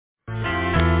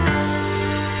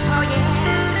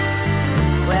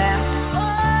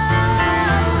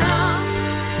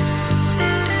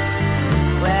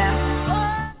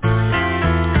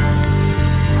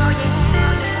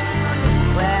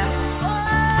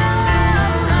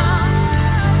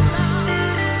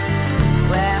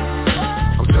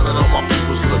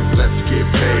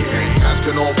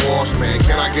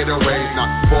I get a raise?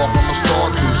 Not far from a star,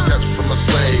 2 steps from a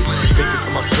slave. Thinking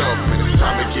to myself, man, it's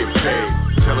time to get paid.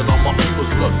 Telling all my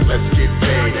peoples, look, let's get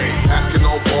paid. Asking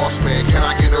old boss, man, can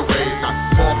I get a raise? Not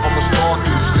far from a star,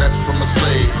 2 steps from a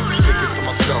slave. Thinking to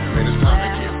myself, man, it's time to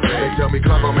get paid. They tell me,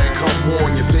 clever man, come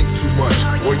on, you think too much.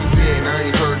 Where you been?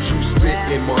 I ain't heard you spit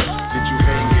in months. Did you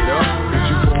hang it up? Did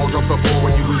you fall off the ball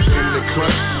when you was in the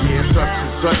clutch? Yeah, such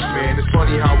and such, man. It's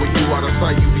funny how when you out of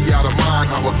sight, you be out of mind.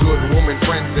 How a good woman,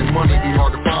 friends, and money be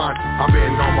hard to find. I've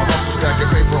been on my hustle, stacking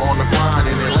paper on the grind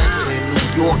in Atlanta and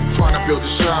New York, trying to build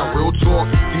a shine. Real talk,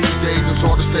 these days it's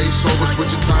hard to stay sober.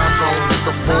 Switching time zones with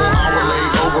the 4-hour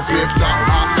layover. Flips out,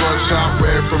 hot bloodshot,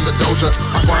 red from the doja.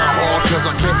 I grind hard cause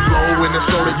I can't flow in the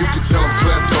soda. You can tell I'm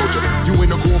Clem told you. You in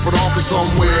the corporate office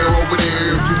somewhere over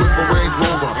there. If you with a Range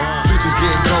Rover, future's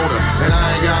getting colder. And I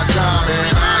ain't got time,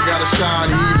 man, I gotta shine.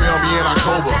 Email me in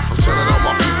October. I'm telling all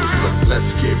my people, look,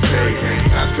 let's get paid.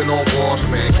 Asking all boss,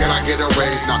 man, can I get a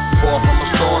raise? Not far from a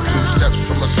star, 2 steps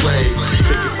from a slave.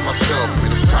 Thinking to myself, man,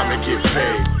 it's time to get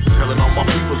paid. Telling all my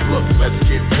people, look, let's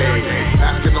get paid.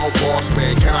 Asking all boss,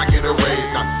 man, can I get a raise?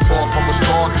 Not far from a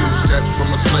star, 2 steps from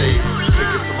a slave.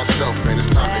 Thinking to myself, man,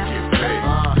 it's time to get paid.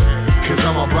 Cause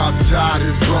I'm about tired of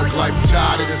this broke life,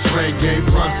 tired of this reggae.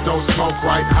 Blunts don't smoke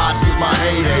right, hot is my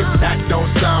heyday. Act don't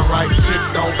sound right, shit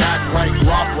don't act right,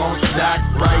 guap won't stack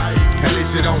right. At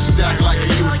least it don't stack like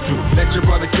it used to. Let your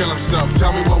brother kill himself,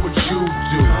 tell me what would you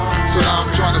do? So now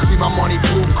I'm trying to see my money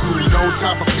buku. No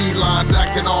time for felines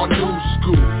acting all new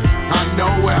school. I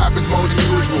know what happens more than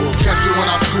usual. Catch you when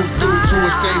I scoop through to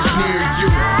a stage near you.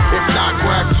 If not,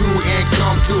 grab 2 and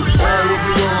come through. All will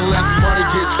be on unless money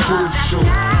gets crucial.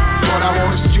 But I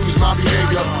won't excuse my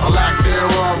behavior, a lack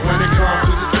thereof when it comes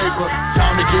to the paper.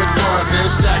 Time to get buzzed and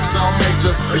stack some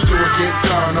major. Let's do it, get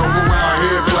done, over around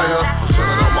here, player. I'm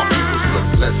telling all my people, look,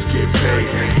 let's get paid.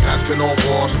 Asking all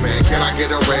boss, man, can I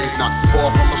get a raise? Not far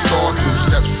from a star, 2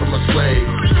 steps from a slave.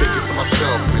 Thinking to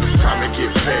myself, man, it's time to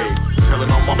get paid.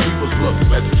 Telling all my people, look,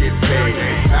 let's get paid.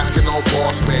 Asking all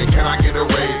boss, man, can I get a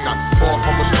raise? Not far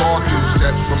from a star, 2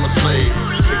 steps from a slave.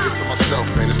 Thinking to myself,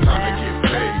 man, it's time to get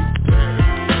paid.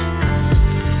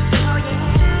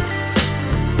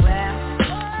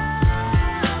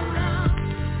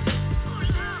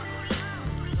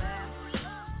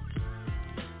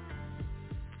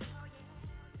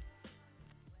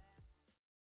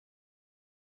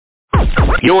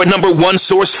 Your number 1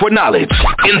 source for knowledge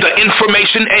in the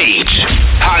information age.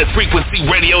 High Frequency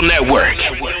Radio Network.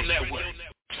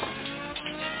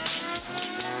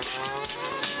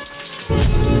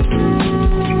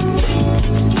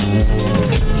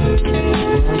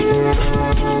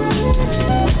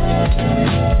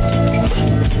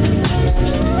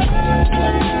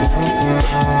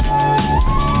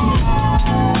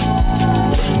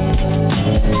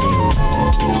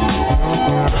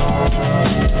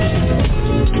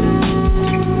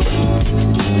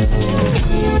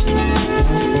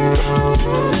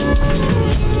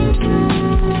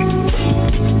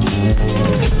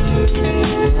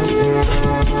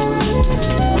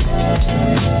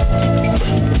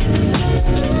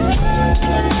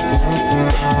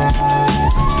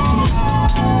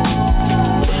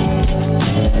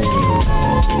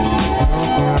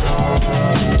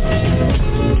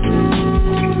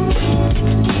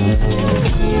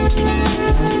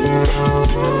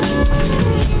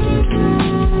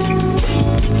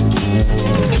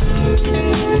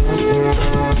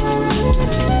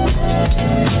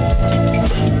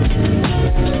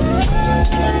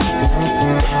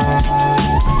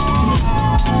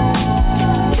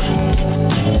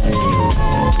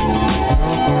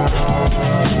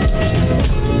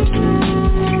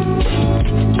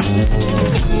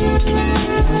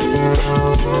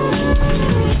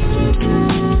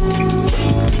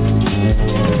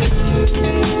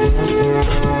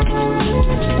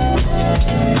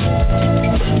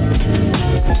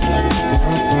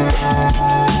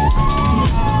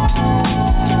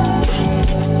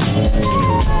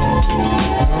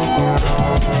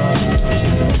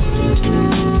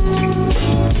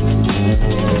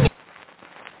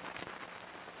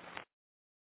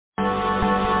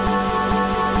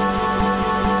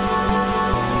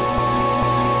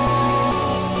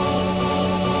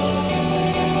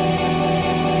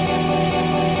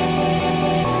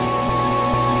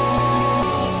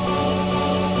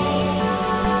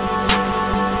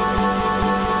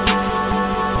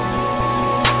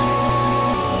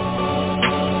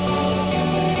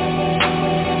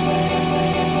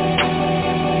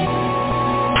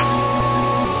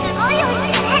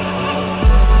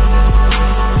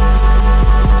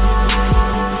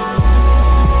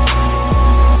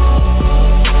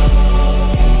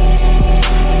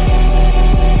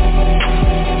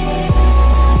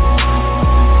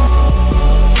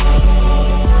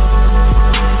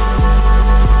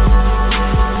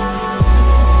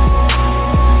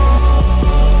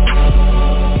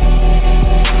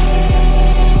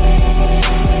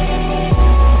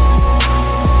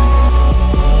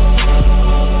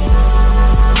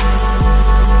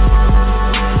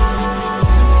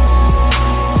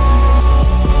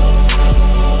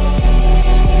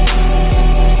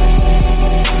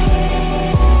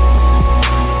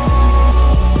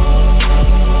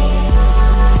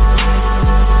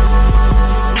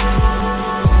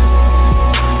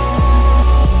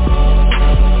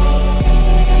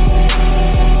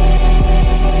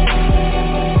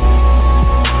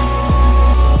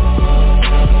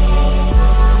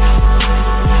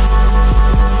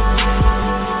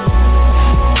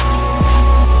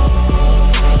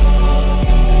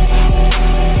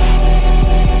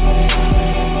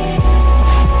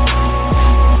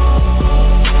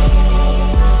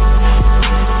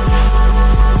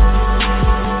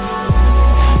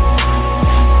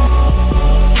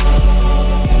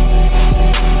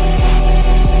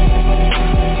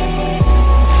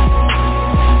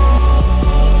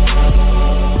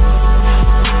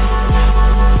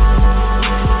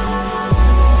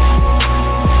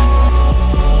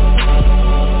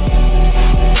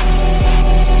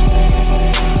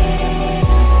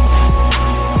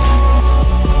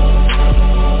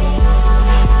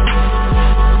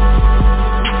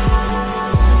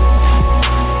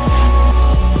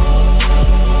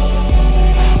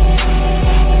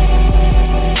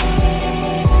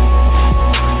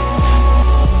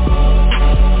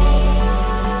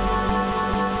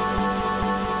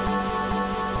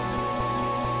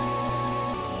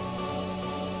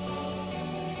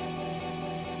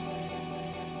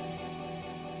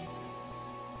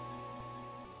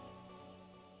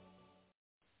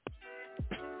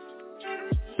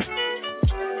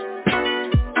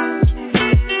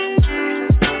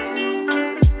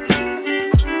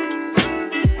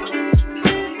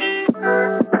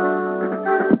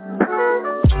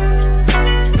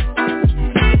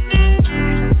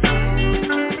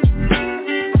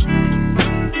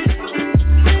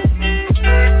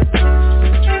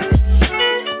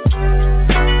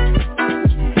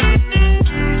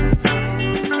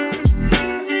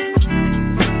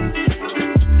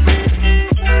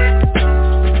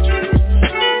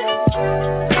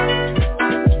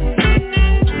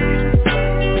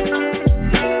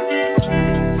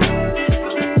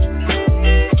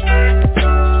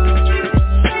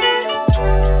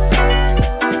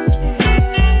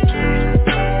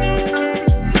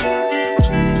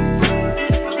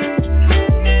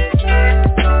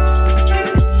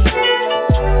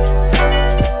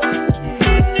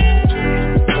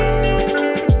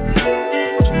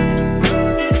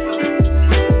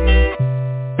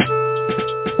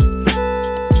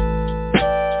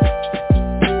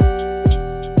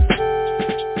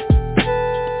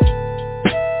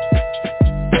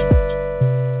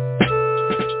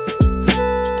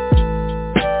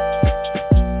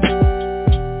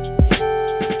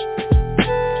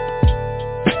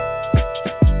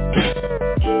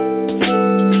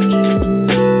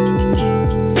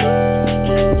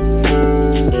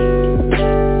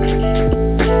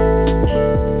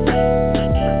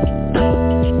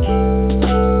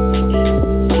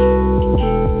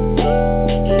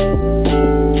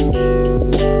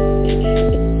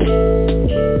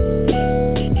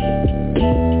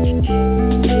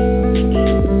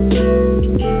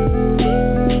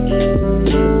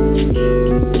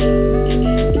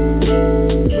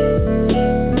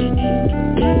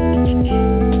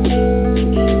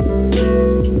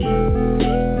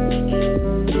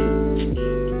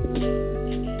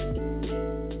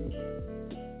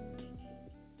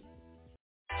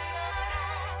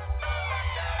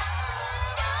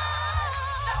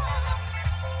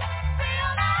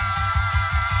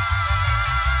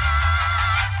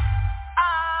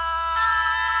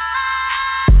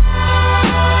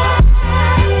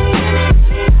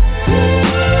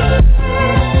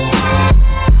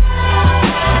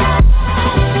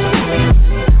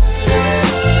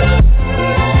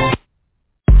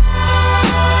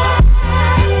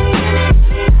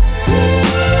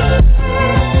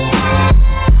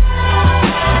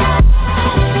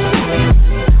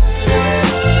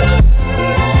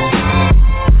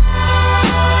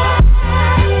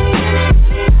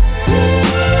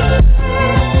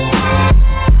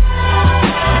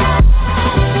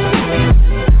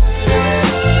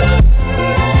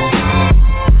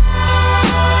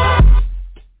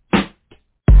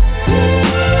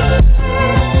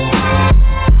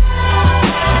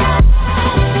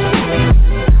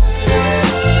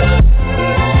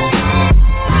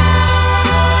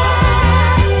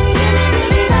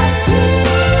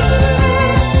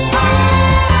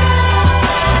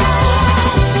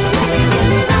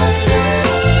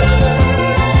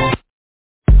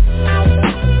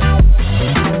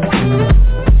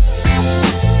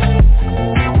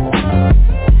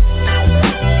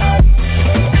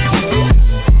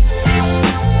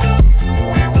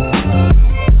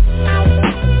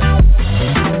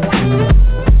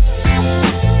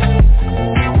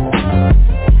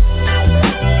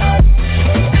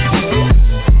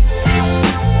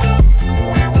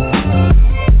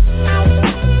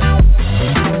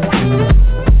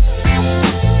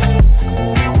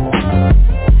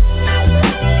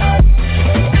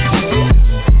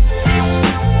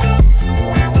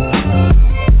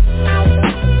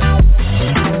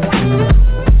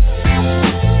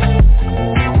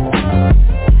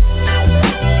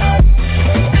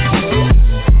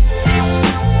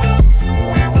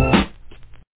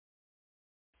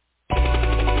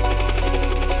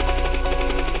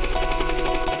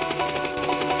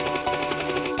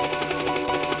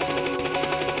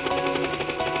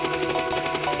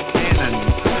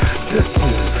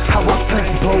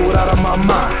 my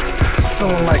mind,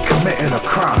 feeling like committing a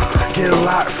crime. Get a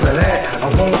lot for that, I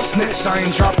won't snitch, I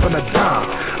ain't dropping a dime.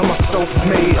 I'm a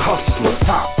self-made hustler,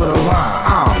 top of the line.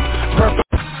 I'm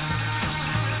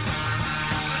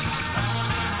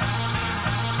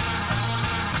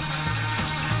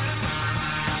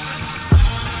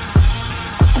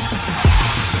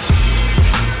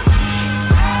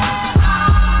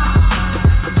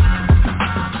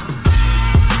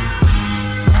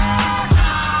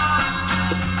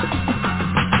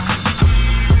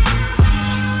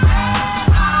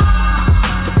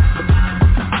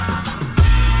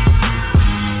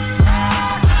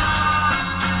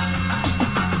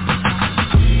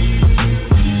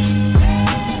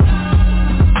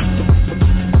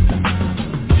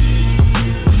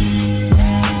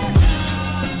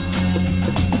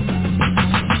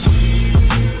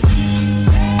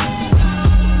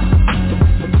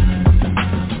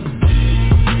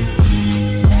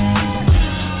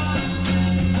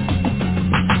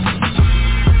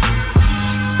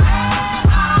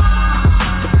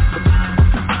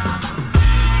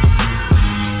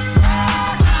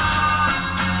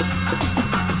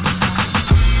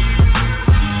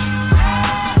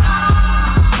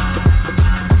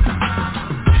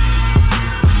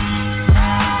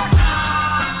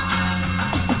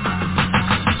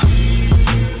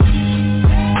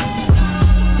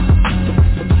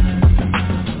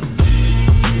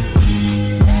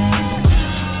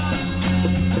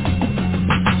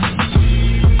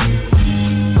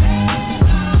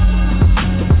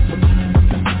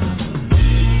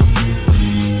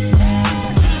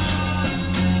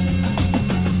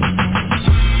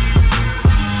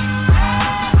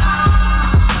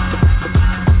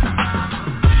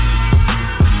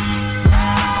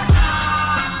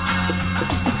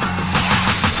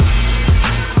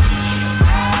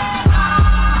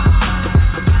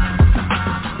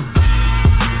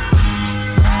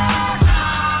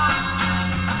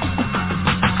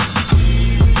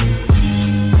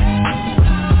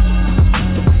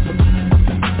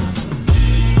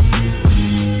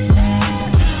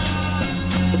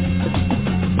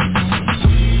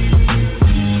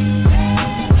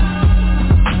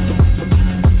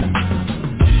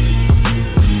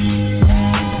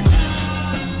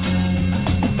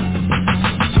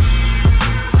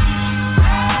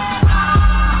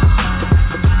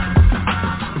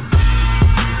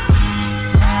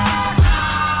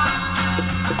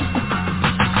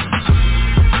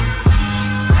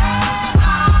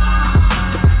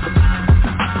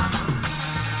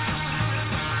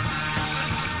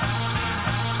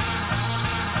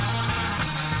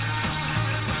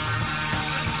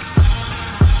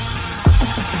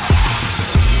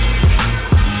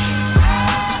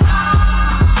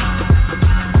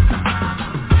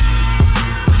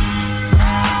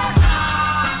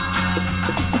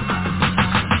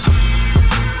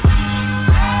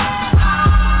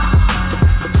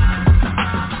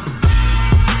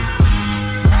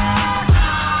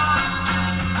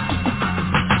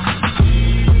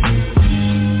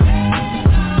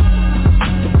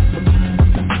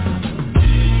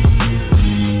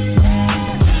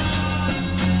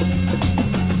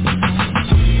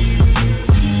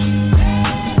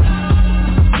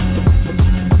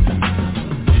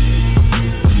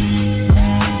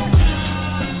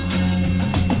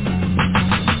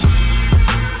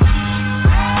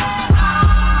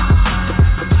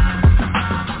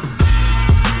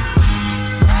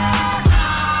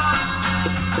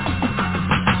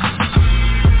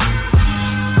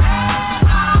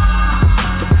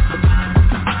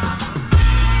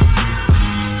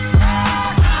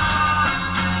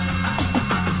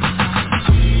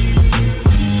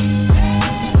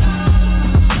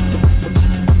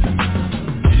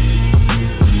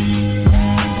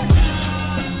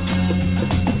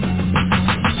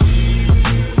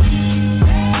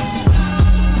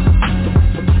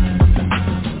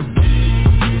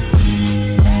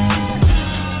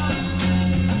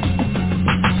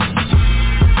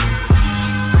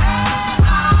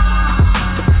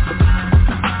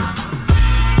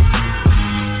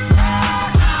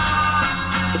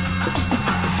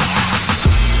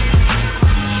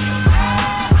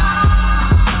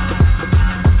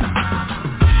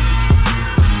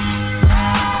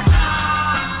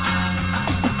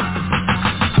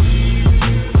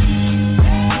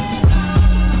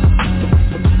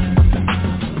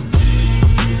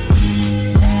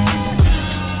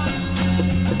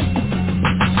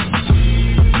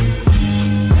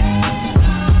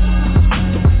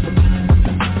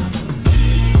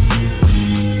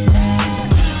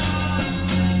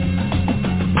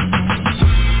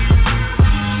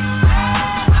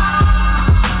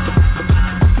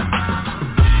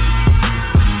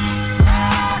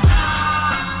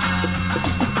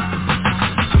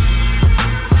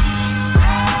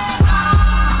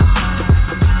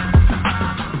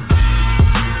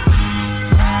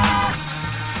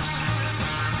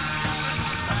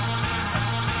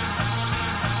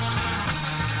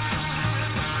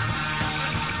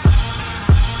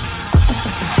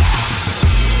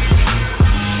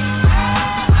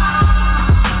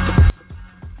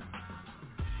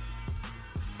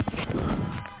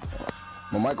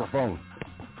microphone.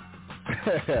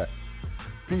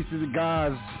 Peace to the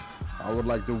guys. I would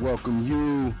like to welcome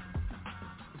you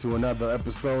to another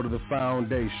episode of The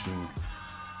Foundation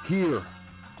here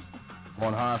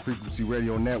on High Frequency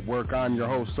Radio Network. I'm your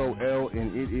host, So L,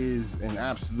 and it is an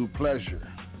absolute pleasure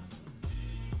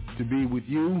to be with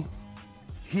you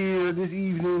here this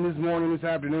evening, this morning, this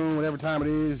afternoon, whatever time it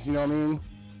is, you know what I mean?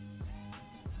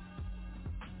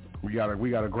 We got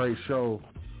a great show,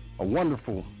 a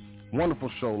wonderful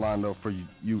show lined up for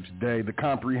you today. The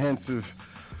comprehensive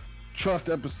trust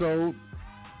episode,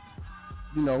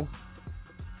 you know,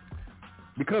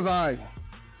 because I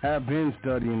have been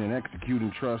studying and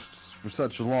executing trusts for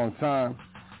such a long time,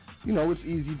 you know, it's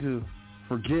easy to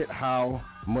forget how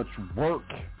much work,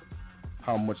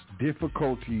 how much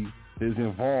difficulty is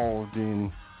involved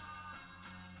in,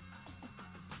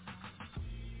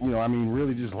 you know, I mean,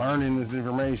 really just learning this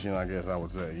information, I guess I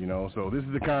would say, you know. So this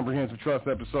is the comprehensive trust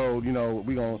episode, you know,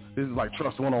 this is like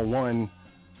Trust 101,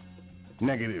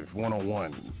 negative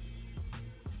 101,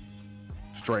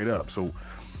 straight up. So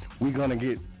we're going to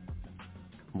get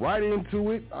right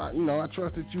into it. You know, I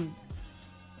trust that you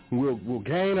will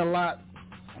gain a lot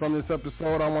from this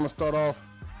episode. I want to start off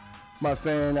by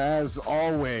saying, as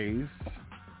always,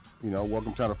 you know,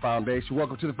 welcome to the Foundation.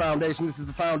 Welcome to the Foundation. This is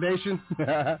the Foundation.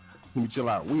 Let me chill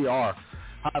out. We are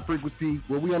High Frequency,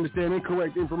 where we understand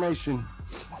incorrect information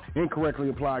incorrectly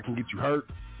applied can get you hurt.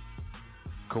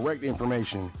 Correct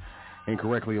information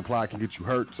incorrectly applied can get you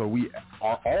hurt. So we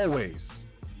are always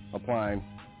applying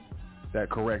that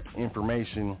correct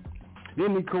information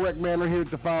in the correct manner here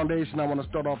at the Foundation. I want to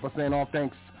start off by saying all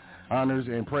thanks, honors,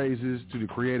 and praises to the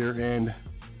Creator and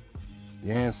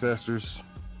the ancestors.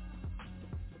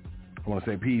 I want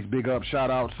to say peace, big up, shout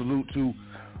out, salute to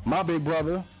my big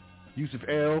brother, Yusuf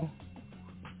L,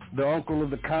 the uncle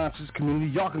of the conscious community.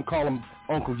 Y'all can call him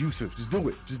Uncle Yusuf. Just do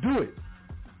it. Just do it.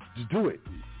 Just do it.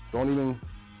 Don't even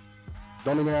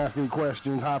ask any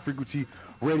questions. High Frequency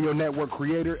Radio Network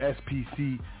creator,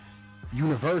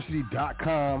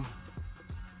 SPCUniversity.com.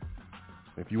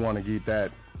 If you want to get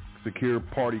that secure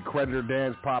party creditor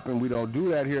dance popping, we don't do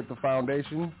that here at the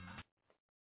Foundation.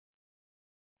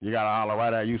 You got to holler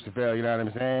right at Yusuf L, you know what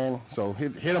I'm saying? So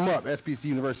hit them up,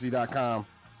 SPCUniversity.com.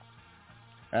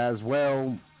 As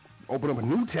well, open up a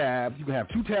new tab. You can have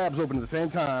two tabs open at the same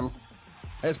time,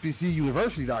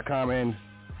 SPCUniversity.com and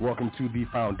welcome to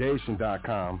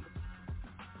thefoundation.com.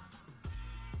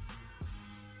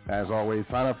 As always,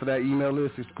 sign up for that email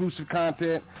list, exclusive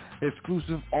content,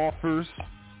 exclusive offers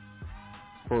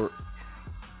for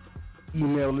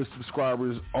email list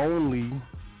subscribers only.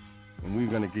 And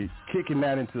we're going to get kicking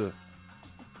that into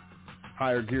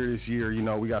higher gear this year. You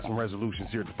know, we got some resolutions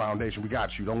here at the Foundation. We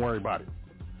got you. Don't worry about it.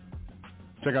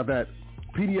 Check out that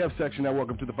PDF section at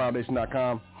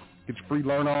welcometothefoundation.com. Get your free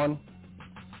learn on.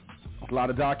 A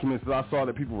lot of documents that I saw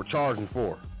that people were charging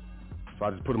for. So I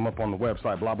just put them up on the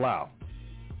website, blah, blah.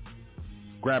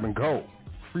 Grab and go.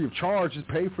 Free of charge. Just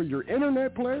pay for your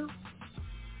internet player.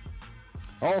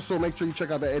 Also, make sure you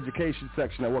check out the education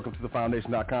section at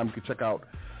welcometothefoundation.com. You can check out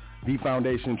the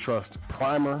Foundation Trust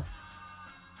Primer.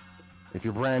 If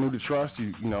you're brand new to trust,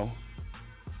 you know,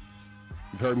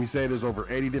 you've heard me say there's over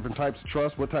 80 different types of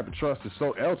trust. What type of trust is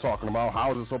So L talking about?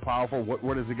 How is it so powerful?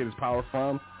 Where does it get its power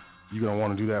from? You're going to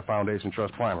want to do that Foundation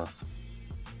Trust Primer.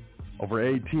 Over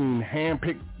 18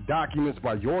 hand-picked documents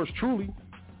by yours truly,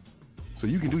 so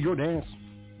you can do your dance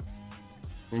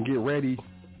and get ready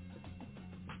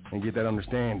and get that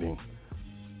understanding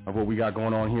of what we got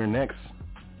going on here next,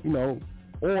 you know.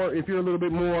 Or if you're a little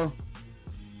bit more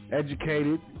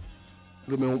educated,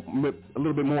 a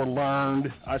little bit more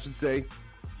learned, I should say,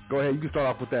 go ahead. You can start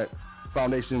off with that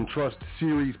Foundation Trust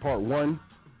Series Part 1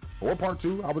 or Part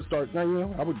 2. I would start, you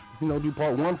know, do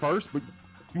Part 1 first, but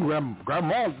you can grab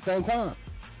them all at the same time.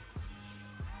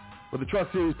 But the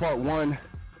Trust Series Part 1,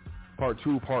 Part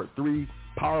 2, Part 3,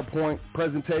 PowerPoint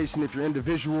presentation if you're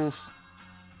individuals.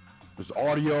 There's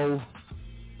audio.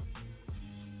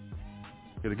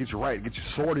 It'll get you right, get you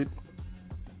sorted.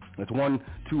 That's 1,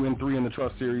 2, and 3 in the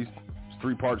Trust Series. There's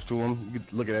 3 parts to them. You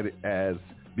can look at it as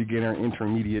beginner,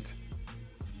 intermediate,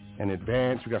 and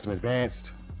advanced. We got some advanced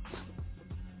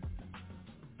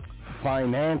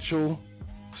financial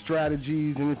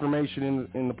strategies and information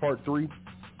in the Part 3.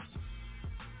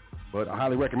 But I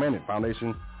highly recommend it.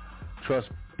 Foundation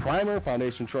Trust Primer,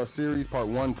 Foundation Trust Series, Part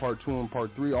 1, Part 2, and Part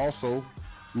 3. Also,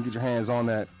 you can get your hands on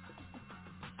that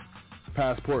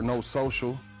Passport No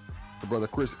Social. The brother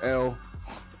Chris L.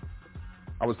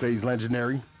 I would say he's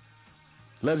legendary.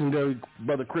 Legendary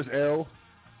brother Chris L.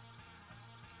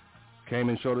 came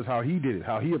and showed us how he did it,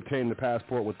 how he obtained the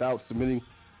passport without submitting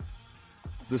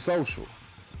the social.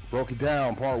 Broke it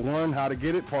down. Part 1, how to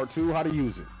get it. Part 2, how to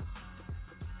use it.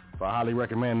 So I highly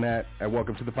recommend that at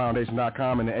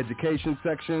welcometothefoundation.com in the education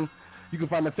section. You can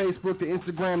find the Facebook, the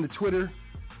Instagram, the Twitter.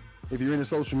 If you're into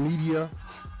social media,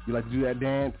 you like to do that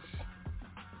dance.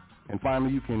 And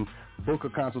finally, you can book a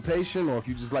consultation, or if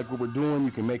you just like what we're doing,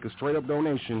 you can make a straight-up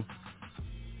donation,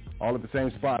 all at the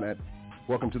same spot at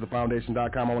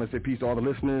welcometothefoundation.com. I want to say peace to all the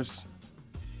listeners.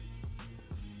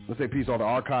 Let's say peace to all the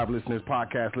archive listeners,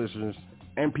 podcast listeners,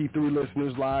 MP3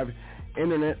 listeners, live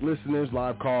internet listeners,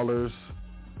 live callers,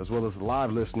 as well as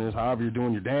live listeners, however you're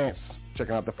doing your dance,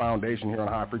 checking out the foundation here on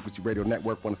High Frequency Radio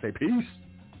Network. I want to say peace.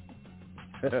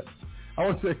 I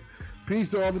want to say peace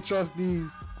to all the trustees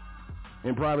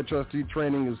in private trustee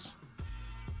training,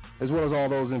 as well as all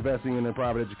those investing in their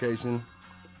private education.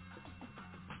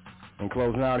 And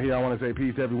closing out here, I want to say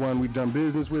peace to everyone we've done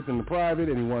business with in the private,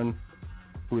 anyone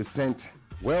who has sent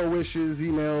well wishes,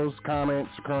 emails,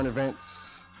 comments, current events,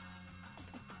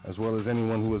 as well as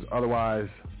anyone who has otherwise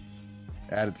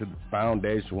added to the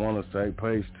foundation. I want to say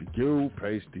peace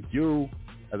to you.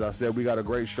 As I said, we got a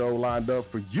great show lined up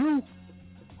for you,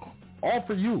 all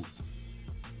for you.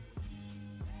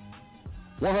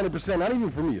 100%, not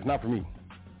even for me. It's not for me.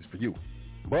 It's for you.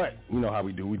 But you know how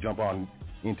we do. We jump on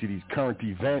into these current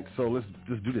events. So let's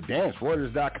just do the dance.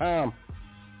 Reuters.com.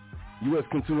 U.S.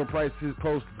 consumer prices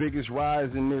post biggest rise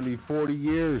in nearly 40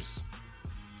 years.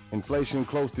 Inflation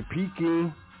close to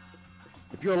peaking.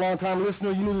 If you're a long-time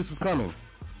listener, you knew this was coming.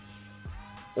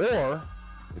 Or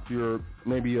if you're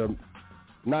maybe a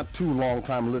not too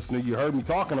long-time listener, you heard me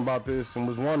talking about this and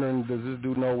was wondering, does this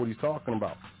dude know what he's talking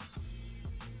about?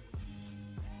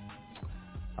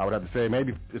 I would have to say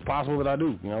maybe it's possible that I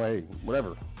do. You know, hey,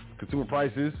 whatever. Consumer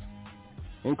prices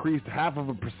increased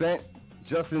 0.5%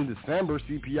 just in December.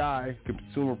 CPI,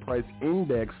 Consumer Price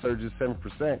Index, surges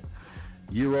 7%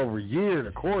 year over year.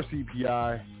 The core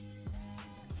CPI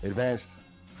advanced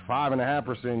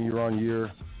 5.5% year on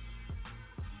year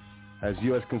as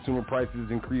U.S. consumer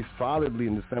prices increased solidly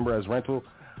in December as rental,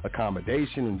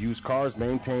 accommodation, and used cars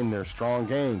maintained their strong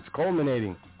gains,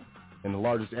 culminating in the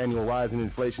largest annual rise in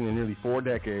inflation in nearly 4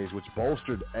 decades, which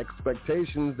bolstered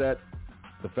expectations that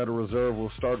the Federal Reserve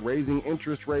will start raising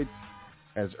interest rates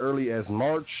as early as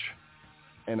March.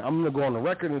 And I'm going to go on the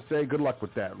record and say good luck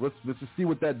with that. Let's just see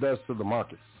what that does to the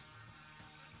markets.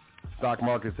 Stock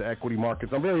markets, the equity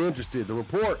markets. I'm very interested. The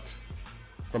report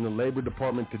from the Labor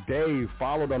Department today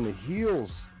followed on the heels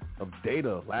of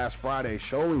data last Friday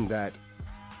showing that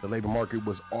the labor market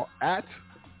was at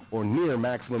or near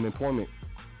maximum employment.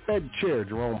 Fed Chair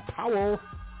Jerome Powell,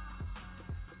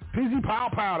 Pizzy Pow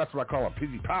Pow, that's what I call him,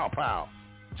 Pizzy Pow Pow,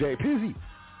 Jay Pizzy,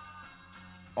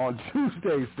 on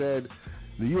Tuesday said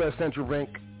the U.S. Central Bank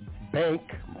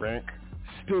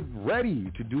stood ready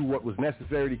to do what was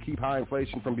necessary to keep high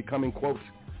inflation from becoming, quote,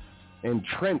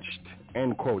 entrenched,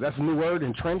 end quote. That's a new word,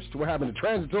 entrenched. What happened to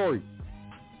transitory?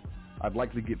 I'd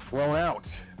like to get thrown out.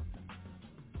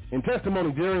 In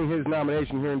testimony during his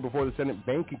nomination hearing before the Senate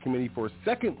Banking Committee for a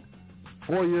second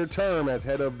 4-year term as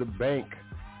head of the bank,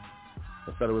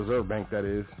 the Federal Reserve Bank, that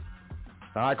is.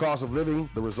 The high cost of living,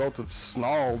 the result of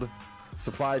snarled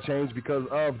supply chains because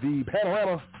of the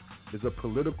panorama, is a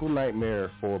political nightmare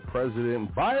for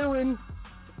President Byron,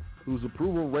 whose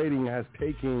approval rating has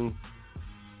taken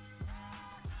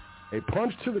a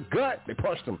punch to the gut. They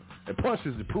punched him. They punched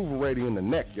his approval rating in the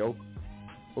neck, yo.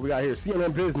 What we got here?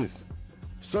 CNN Business.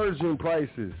 Surging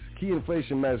prices. Key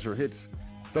inflation measure hits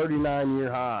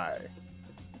 39-year high.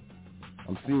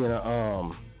 I'm seeing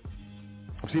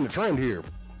a trend here.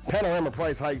 Panorama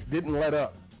price hikes didn't let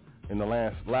up. In the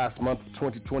last month of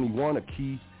 2021, a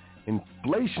key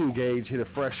inflation gauge hit a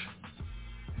fresh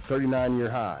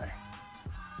 39-year high.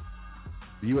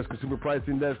 The U.S. Consumer Price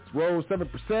Index rose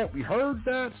 7%. We heard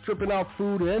that. Stripping out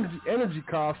food and energy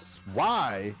costs.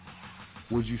 Why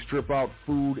would you strip out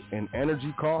food and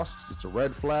energy costs? It's a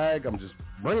red flag. I'm just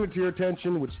bringing it to your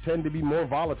attention, which tend to be more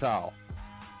volatile.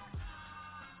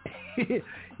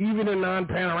 Even in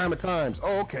non-panorama times.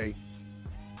 Oh, okay.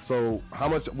 So how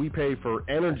much we pay for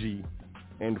energy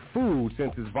and food,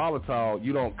 since it's volatile,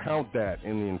 you don't count that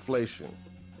in the inflation.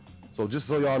 So just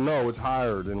so y'all know, it's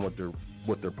higher than what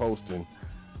they're posting.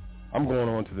 I'm going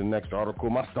on to the next article.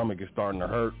 My stomach is starting to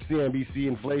hurt. CNBC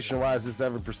inflation rises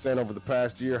 7% over the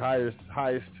past year, highest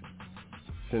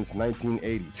since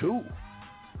 1982.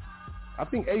 I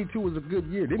think 82 was a good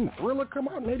year. Didn't Thriller come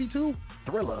out in 82?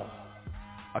 Thriller.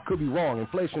 I could be wrong.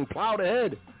 Inflation plowed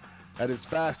ahead at its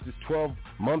fastest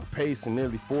 12-month pace in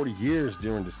nearly 40 years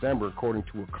during December, according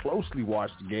to a closely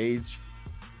watched gauge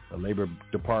the Labor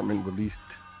Department released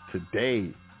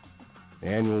today. The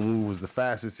annual move was the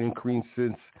fastest increase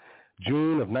since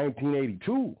June of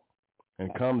 1982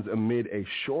 and comes amid a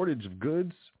shortage of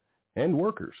goods and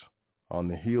workers on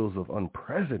the heels of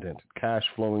unprecedented cash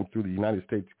flowing through the United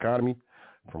States economy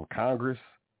from Congress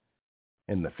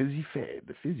and the fizzy Fed,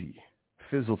 the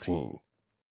fizzle team.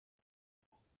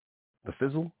 The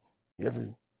fizzle? You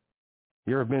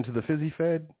ever been to the fizzy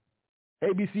Fed?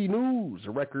 ABC News,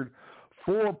 a record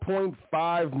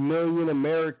 4.5 million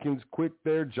Americans quit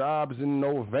their jobs in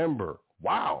November.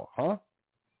 Wow, huh?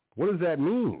 What does that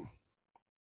mean?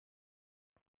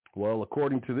 Well,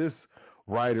 according to this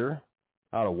writer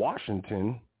out of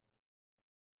Washington,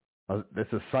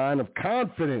 it's a sign of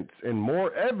confidence and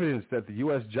more evidence that the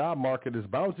U.S. job market is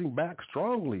bouncing back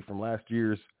strongly from last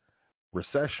year's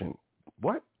recession.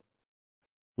 What?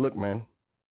 Look, man,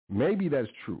 maybe that's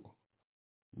true.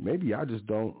 Maybe I just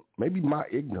don't. Maybe my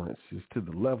ignorance is to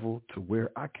the level to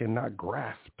where I cannot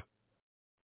grasp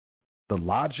the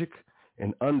logic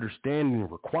and understanding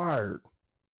required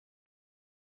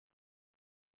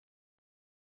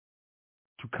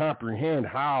to comprehend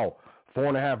how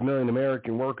 4.5 million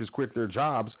American workers quit their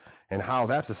jobs and how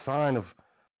that's a sign of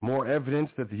more evidence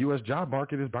that the U.S. job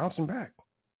market is bouncing back.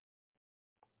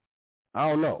 I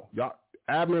don't know. Y'all,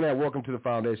 admin at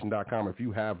welcometothefoundation.com if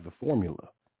you have the formula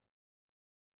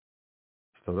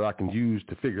so that I can use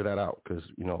to figure that out because,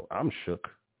 I'm shook.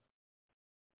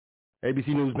 ABC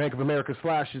News, Bank of America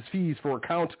slashes fees for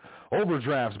account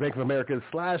overdrafts. Bank of America is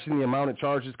slashing the amount it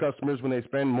charges customers when they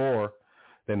spend more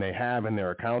than they have in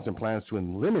their accounts and plans to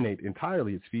eliminate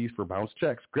entirely its fees for bounced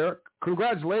checks.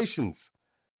 Congratulations,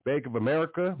 Bank of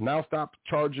America. Now stop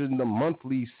charging the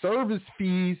monthly service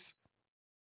fees.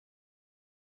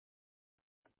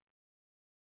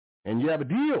 And you have a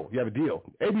deal.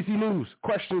 ABC News,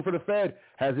 question for the Fed.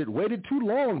 Has it waited too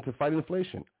long to fight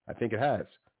inflation? I think it has.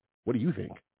 What do you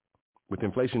think? With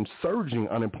inflation surging,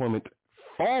 unemployment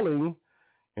falling,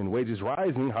 and wages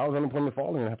rising, how is unemployment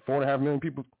falling? 4.5 million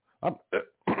people. I'm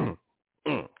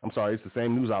sorry, it's the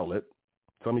same news outlet.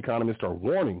 Some economists are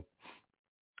warning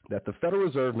that the Federal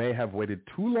Reserve may have waited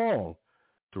too long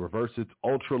to reverse its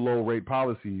ultra-low rate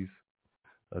policies,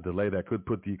 a delay that could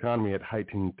put the economy at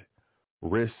heightened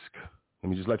risk.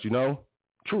 Let me just let you know.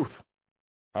 Truth.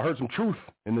 I heard some truth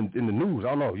in the news. I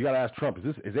don't know. You got to ask Trump.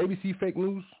 Is ABC fake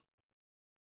news?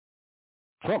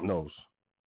 Trump knows.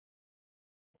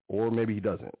 Or maybe he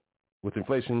doesn't. With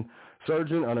inflation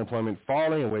surging, unemployment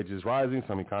falling, and wages rising,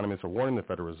 some economists are warning the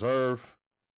Federal Reserve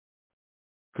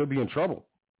could be in trouble.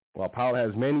 While Powell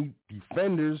has many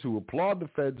defenders who applaud the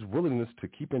Fed's willingness to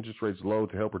keep interest rates low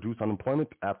to help reduce unemployment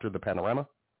after the panorama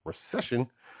recession,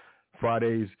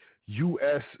 Friday's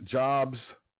U.S. jobs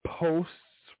posts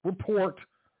report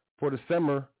for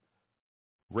December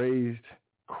raised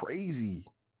crazy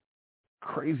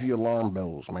alarm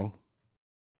bells, man.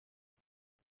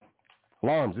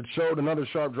 Alarms. It showed another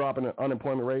sharp drop in the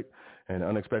unemployment rate, an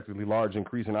unexpectedly large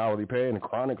increase in hourly pay, and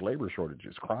chronic labor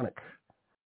shortages.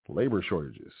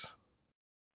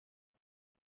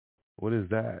 What is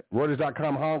that?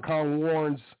 Reuters.com, Hong Kong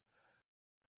warns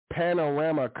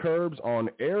panorama curbs on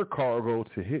air cargo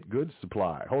to hit goods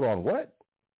supply. Hold on, what?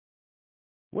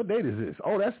 What date is this?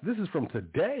 Oh, this is from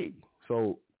today.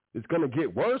 So it's going to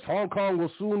get worse. Hong Kong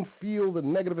will soon feel the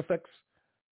negative effects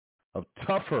of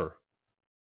tougher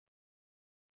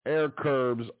air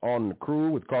curbs on the crew,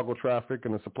 with cargo traffic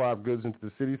and the supply of goods into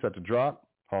the city set to drop.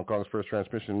 Hong Kong's first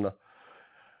transmission,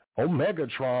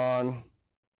 Omegatron,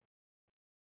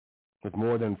 with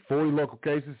more than 40 local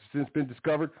cases since been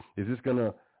discovered. Is this going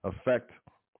to affect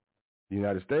the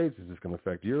United States? Is this going to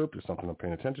affect Europe? There's something I'm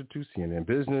paying attention to. CNN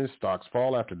Business, stocks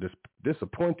fall after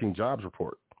disappointing jobs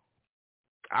report.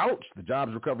 Ouch, the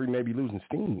jobs recovery may be losing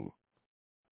steam.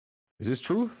 Is this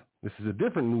truth? This is a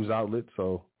different news outlet,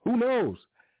 so who knows?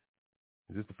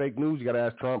 Is this the fake news? You got to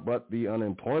ask Trump, but the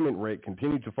unemployment rate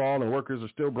continued to fall and workers are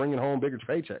still bringing home bigger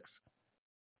paychecks.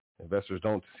 Investors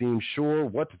don't seem sure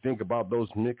what to think about those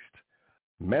mixed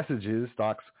messages.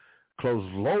 Stocks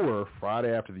closed lower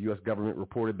Friday after the U.S. government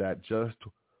reported that just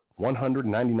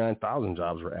 199,000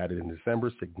 jobs were added in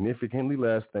December, significantly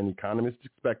less than economists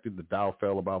expected. The Dow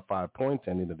fell about 5 points,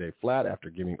 ending the day flat after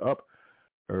giving up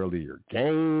earlier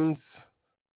gains.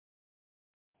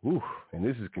 And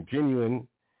this is continuing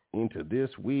into this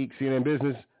week. CNN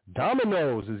Business,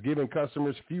 Domino's is giving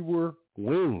customers fewer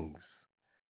wings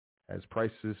as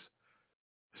prices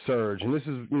surge. And this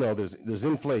is, there's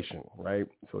inflation, right?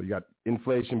 So you got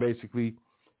inflation, basically.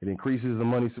 It increases the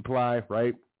money supply,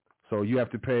 right? So you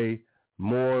have to pay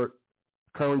more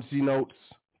currency notes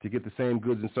to get the same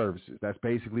goods and services. That's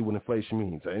basically what inflation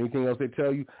means. So anything else they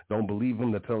tell you, don't believe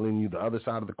them. They're telling you the other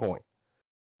side of the coin.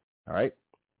 All right?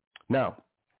 Now,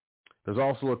 there's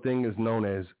also a thing that's known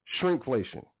as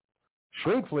shrinkflation.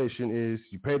 Shrinkflation is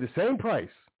you pay the same price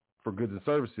for goods and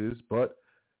services, but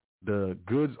the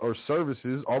goods or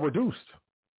services are reduced.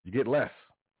 You get less.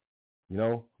 You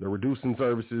know, they're reducing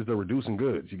services, they're reducing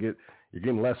goods. You're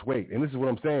getting less weight. And this is what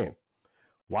I'm saying.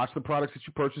 Watch the products that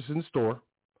you purchase in the store.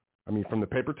 I mean, from the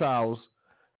paper towels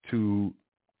to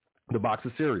the box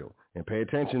of cereal, and pay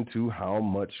attention to how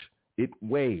much it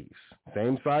weighs.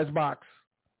 Same size box.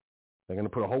 They're going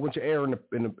to put a whole bunch of air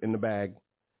in the bag,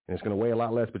 and it's going to weigh a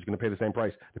lot less, but you're going to pay the same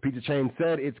price. The pizza chain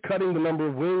said it's cutting the number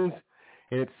of wings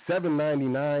in its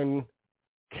 $7.99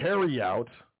 carry-out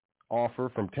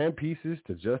offer from 10 pieces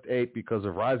to just 8 because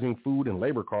of rising food and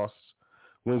labor costs.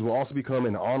 Wings will also become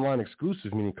an online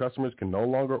exclusive, meaning customers can no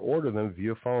longer order them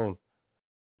via phone.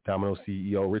 Domino's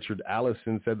CEO Richard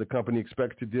Allison said the company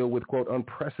expects to deal with, quote,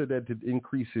 unprecedented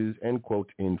increases, end quote,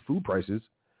 in food prices,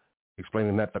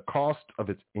 explaining that the cost of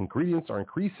its ingredients are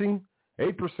increasing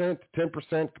 8% to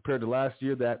 10% compared to last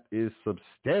year. That is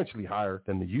substantially higher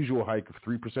than the usual hike of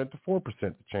 3% to 4%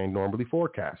 the chain normally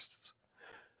forecasts.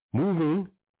 Moving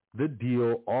the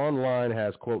deal online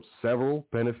has, quote, several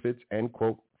benefits, end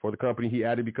quote, for the company. He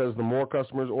added, because the more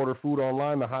customers order food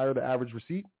online, the higher the average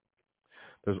receipt.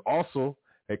 There's also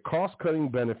a cost-cutting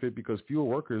benefit because fewer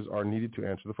workers are needed to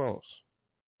answer the phones.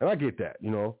 And I get that,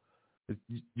 you know.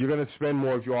 You're going to spend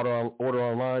more if you order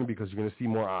online because you're going to see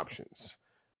more options.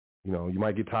 You know, you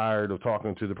might get tired of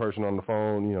talking to the person on the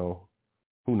phone, you know.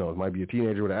 Who knows? Might be a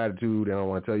teenager with an attitude. They don't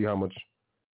want to tell you how much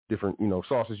different, you know,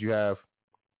 sauces you have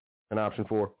an option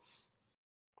for.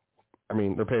 I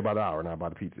mean, they're paid by the hour, not by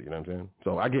the pizza, you know what I'm saying?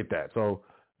 So I get that. So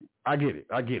I get it.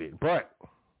 But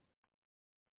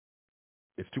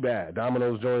it's too bad.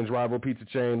 Domino's joins rival pizza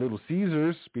chain Little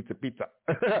Caesars, pizza.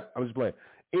 I'm just playing.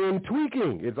 In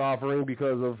tweaking its offering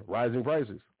because of rising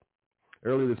prices.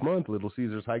 Earlier this month, Little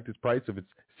Caesars hiked its price of its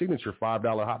signature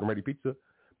 $5 hot and ready pizza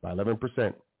by 11%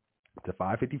 to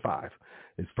 $5.55.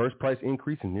 Its first price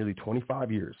increase in nearly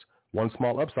 25 years. One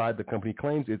small upside, the company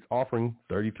claims it's offering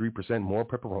 33% more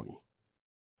pepperoni.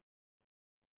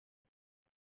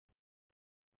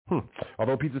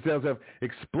 Although pizza sales have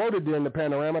exploded during the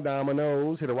panorama,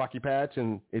 Domino's hit a rocky patch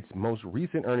in its most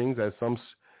recent earnings as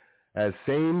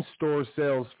same-store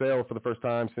sales fell for the first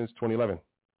time since 2011.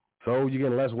 So you're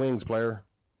getting less wings, player.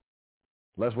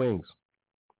 Less wings.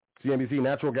 CNBC,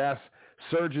 natural gas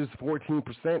surges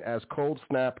 14% as cold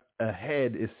snap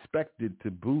ahead is expected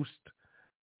to boost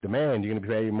demand. You're going to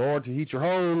be paying more to heat your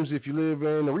homes if you live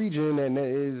in the region, and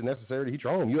it is necessary to heat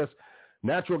your home. U.S.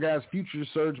 natural gas futures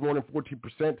surged more than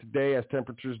 14% today as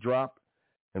temperatures drop,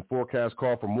 and forecasts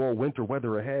call for more winter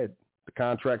weather ahead. The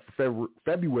contract for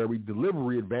February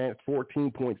delivery advanced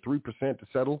 14.3% to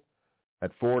settle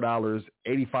at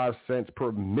 $4.85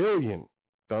 per million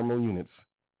thermal units,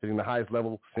 hitting the highest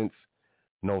level since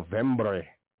November.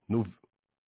 Is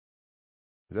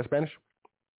that Spanish?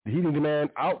 The heating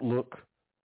demand outlook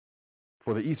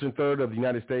for the eastern third of the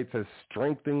United States has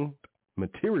strengthened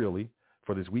materially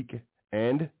for this week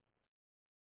and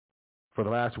for the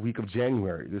last week of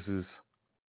January. This is,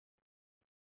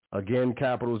 again,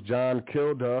 Capital's John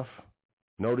Kilduff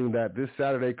noting that this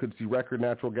Saturday could see record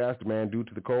natural gas demand due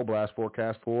to the cold blast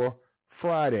forecast for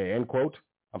Friday, end quote.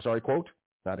 I'm sorry, quote,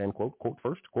 not end quote, quote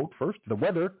first. The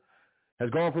weather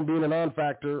has gone from being a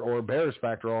non-factor or a bearish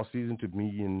factor all season to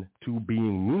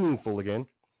being meaningful again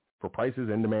for prices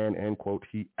and demand, end quote,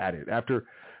 he added. After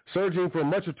surging for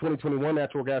much of 2021,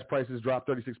 natural gas prices dropped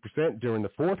 36% during the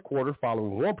fourth quarter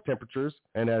following warm temperatures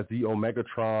and as the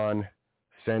Omegatron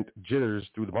sent jitters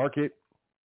through the market.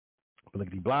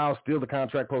 Blickety-blow, still the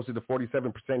contract posted a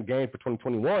 47% gain for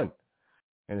 2021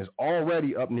 and is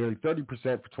already up nearly 30%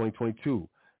 for 2022.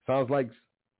 Sounds like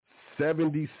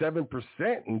 77%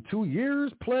 in 2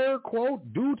 years, player,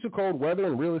 quote, due to cold weather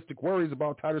and realistic worries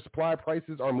about tighter supply,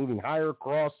 prices are moving higher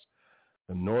across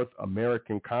the North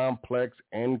American complex,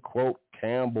 end quote.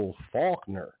 Campbell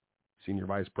Faulkner, Senior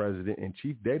Vice President and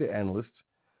Chief Data Analyst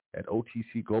at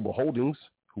OTC Global Holdings,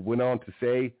 who went on to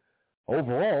say,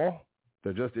 overall,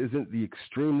 there just isn't the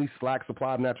extremely slack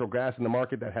supply of natural gas in the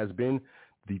market that has been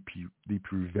the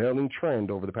prevailing trend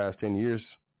over the past 10 years,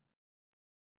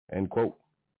 end quote.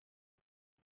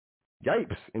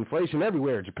 Yipes, inflation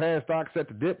everywhere. Japan stock set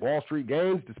to dip. Wall Street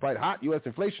gains despite hot U.S.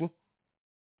 inflation.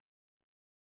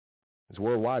 It's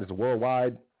worldwide. It's a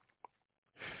worldwide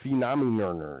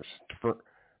phenomeners. I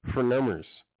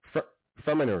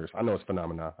know it's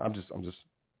phenomena.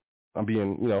 I'm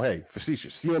being, hey,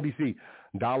 facetious. CNBC,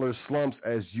 dollar slumps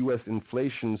as U.S.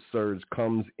 inflation surge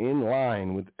comes in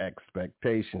line with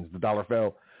expectations. The dollar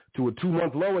fell to a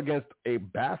 2-month low against a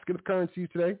basket of currencies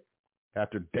today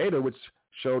after data which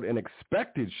showed an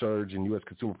expected surge in U.S.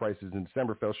 consumer prices in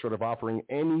December fell short of offering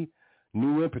any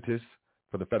new impetus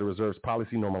for the Federal Reserve's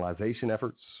policy normalization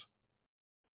efforts.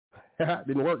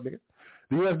 Didn't work, nigga.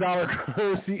 The U.S. dollar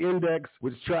currency index,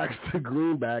 which tracks the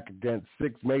greenback against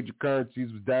 6 major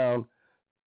currencies, was down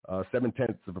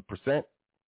 0.7%,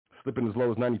 slipping as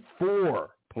low as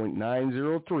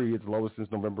 94.903, its lowest since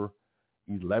November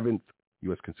 11th.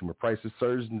 U.S. consumer prices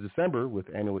surged in December with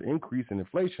annual increase in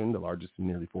inflation, the largest in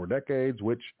nearly 4 decades,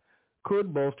 which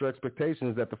could bolster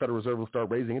expectations that the Federal Reserve will start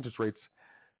raising interest rates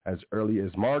as early as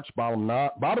March. Bottom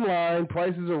line,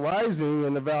 prices are rising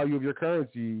and the value of your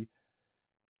currency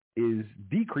is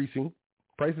decreasing.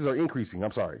 Prices are increasing.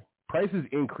 Prices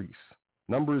increase.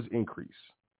 Numbers increase.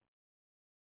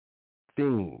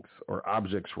 Things or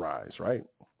objects rise, right?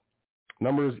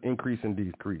 Numbers increase and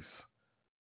decrease.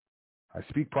 I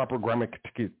speak proper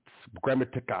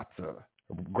grammaticats,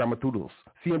 grammatoodles.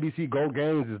 CNBC gold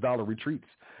gains as dollar retreats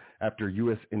after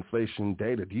U.S. inflation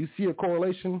data. Do you see a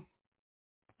correlation?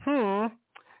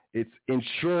 It's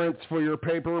insurance for your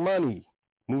paper money.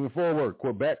 Moving forward,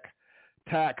 Quebec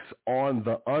tax on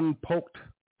the unpoked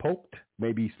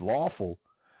may be lawful,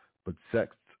 but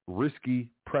sets risky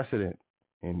precedent.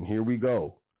 And here we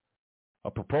go.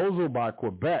 A proposal by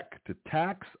Quebec to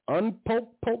tax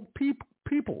unpoked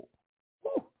people.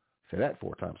 Woo. Say that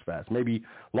 4 times fast. May be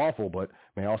lawful, but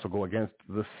may also go against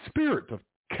the spirit of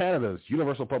Canada's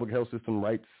universal public health system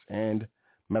rights and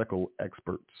medical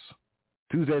experts.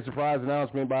 Tuesday's surprise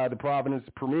announcement by the Providence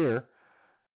Premier,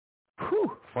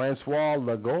 Francois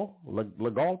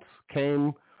Legault,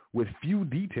 came with few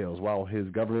details, while his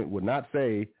government would not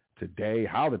say today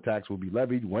how the tax will be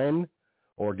levied, when,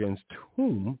 or against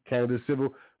whom. Canada's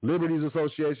Civil Liberties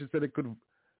Association said it could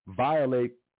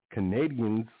violate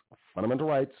Canadians' fundamental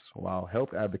rights, while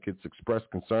health advocates expressed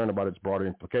concern about its broader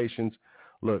implications.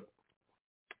 Look,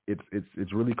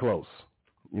 it's really close.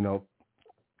 You know,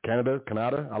 Canada,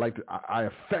 I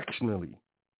affectionately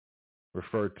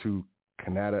refer to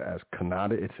Canada as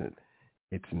Canada.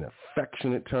 It's an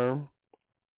affectionate term.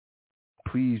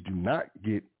 Please do not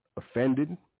get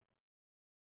offended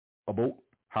about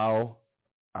how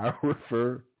I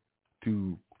refer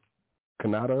to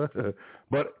Canada,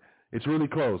 but it's really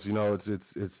close. You know, it's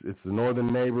the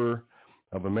northern neighbor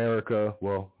of America.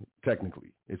 Well,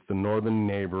 technically, it's the northern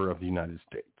neighbor of the United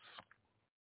States,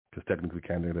 because technically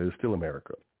Canada is still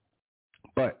America.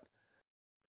 But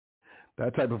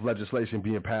that type of legislation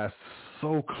being passed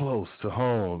so close to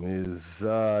home is,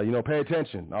 pay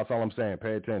attention. That's all I'm saying.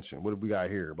 Pay attention. What have we got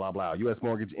here? Blah, blah. U.S.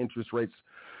 mortgage interest rates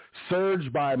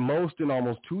surged by most in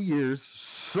almost 2 years.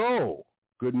 So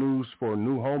good news for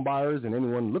new home buyers and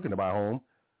anyone looking to buy a home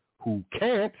who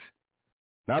can't.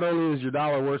 Not only is your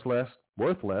dollar worth less,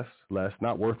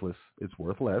 not worthless, it's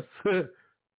worth less.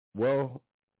 Well,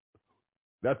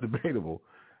 that's debatable.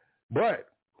 But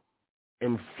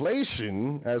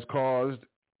inflation has caused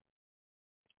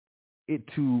it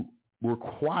to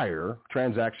require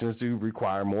transactions to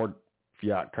require more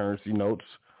fiat currency notes,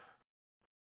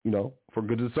 for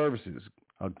goods and services.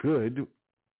 A good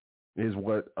is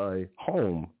what a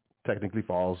home technically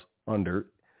falls under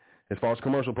as far as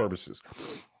commercial purposes.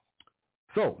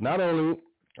 So not only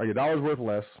are your dollars worth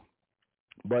less,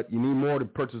 but you need more to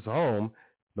purchase a home,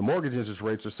 the mortgage interest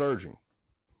rates are surging.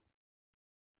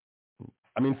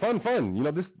 I mean, fun.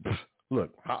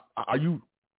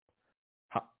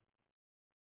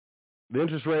 The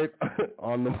interest rate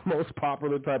on the most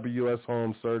popular type of U.S.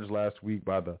 home surged last week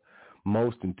by the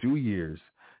most in 2 years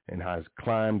and has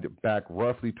climbed back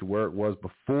roughly to where it was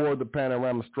before the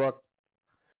panorama struck,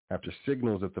 after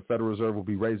signals that the Federal Reserve will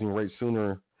be raising rates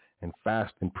sooner and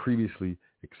fast than previously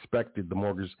expected. The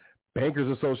Mortgage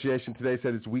Bankers Association today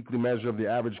said its weekly measure of the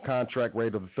average contract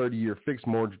rate of the 30-year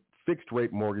fixed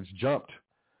rate mortgage jumped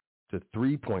to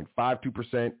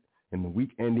 3.52% in the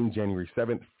week ending January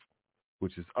 7th,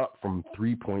 which is up from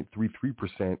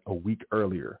 3.33% a week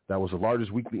earlier. That was the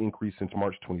largest weekly increase since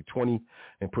March 2020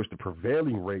 and pushed the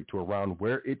prevailing rate to around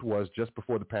where it was just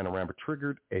before the panorama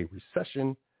triggered a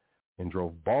recession and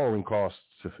drove borrowing costs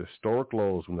to historic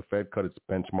lows when the Fed cut its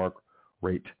benchmark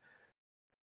rate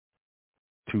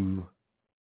to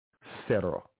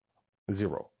zero,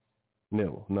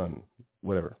 nil, none,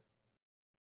 whatever.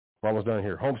 We're almost done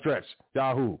here. Home stretch,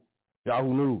 Yahoo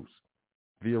News,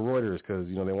 via Reuters, because,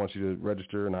 they want you to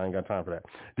register, and I ain't got time for that.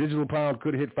 Digital pound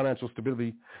could hit financial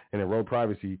stability and erode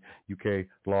privacy, UK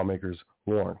lawmakers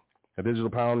warn. A digital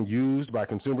pound used by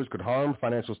consumers could harm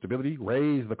financial stability,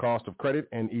 raise the cost of credit,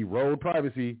 and erode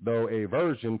privacy, though a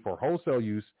version for wholesale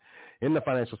use in the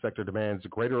financial sector demands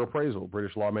greater appraisal,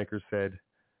 British lawmakers said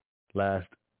last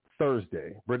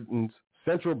Thursday. Britain's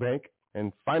central bank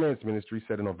and Finance Ministry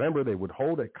said in November they would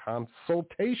hold a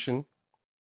consultation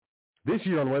this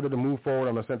year on whether to move forward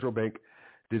on a central bank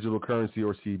digital currency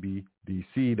or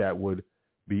CBDC that would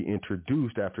be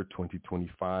introduced after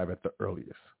 2025 at the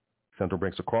earliest. Central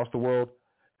banks across the world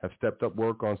have stepped up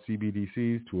work on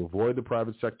CBDCs to avoid the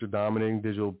private sector dominating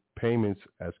digital payments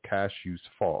as cash use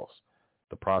falls.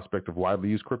 The prospect of widely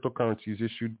used cryptocurrencies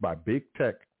issued by big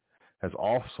tech has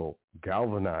also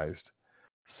galvanized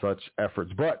such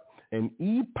efforts. But an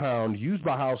e-pound used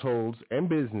by households and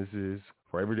businesses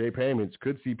for everyday payments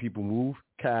could see people move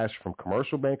cash from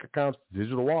commercial bank accounts to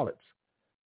digital wallets.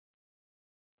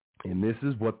 And this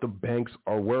is what the banks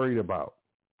are worried about,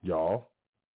 y'all.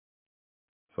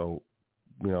 So,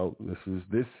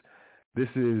 this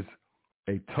is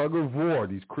a tug of war.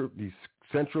 These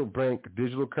central bank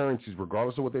digital currencies,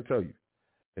 regardless of what they tell you,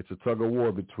 it's a tug of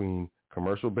war between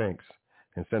commercial banks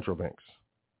and central banks.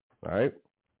 All right.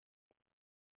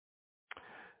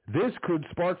 This could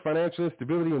spark financial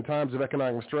instability in times of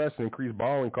economic stress and increase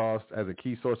borrowing costs as a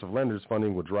key source of lenders'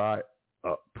 funding will dry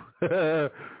up.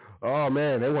 Oh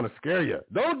man, they want to scare you.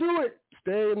 Don't do it.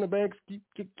 Stay in the banks.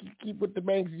 Keep with the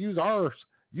banks. Use ours.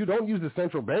 You don't use the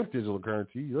central bank's digital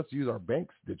currency. Let's use our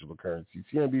bank's digital currency.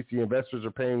 CNBC investors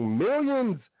are paying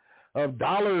millions of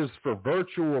dollars for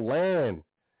virtual land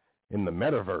in the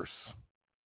metaverse.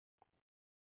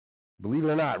 Believe it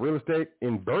or not, real estate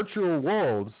in virtual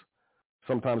worlds,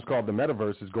 sometimes called the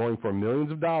metaverse, is going for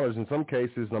millions of dollars in some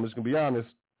cases. And I'm just going to be honest,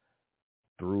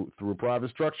 through a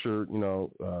private structure,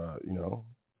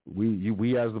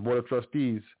 we as the board of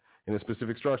trustees in a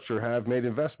specific structure have made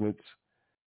investments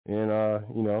in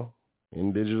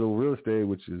digital real estate,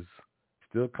 which is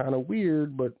still kind of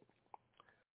weird, but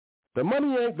the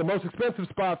money ain't. The most expensive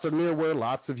spots are near where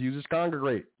lots of users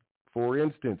congregate. For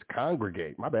instance,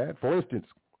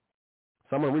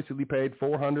 someone recently paid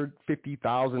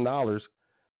 $450,000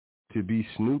 to be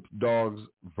Snoop Dogg's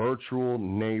virtual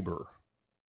neighbor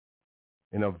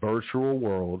in a virtual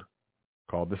world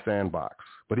called the Sandbox.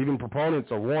 But even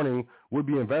proponents are warning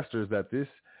would-be investors that this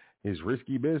is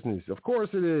risky business. Of course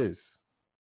it is.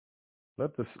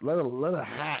 Let a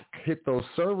hack hit those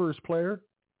servers, player.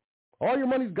 All your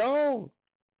money's gone.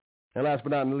 And last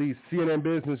but not least, CNN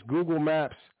Business, Google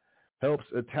Maps helps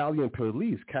Italian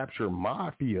police capture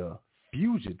mafia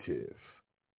fugitive.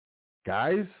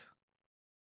 Guys,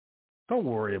 don't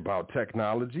worry about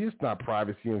technology. It's not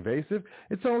privacy invasive.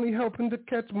 It's only helping to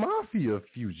catch mafia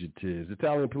fugitives.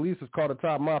 Italian police has caught a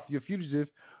top mafia fugitive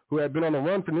who had been on the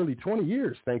run for nearly 20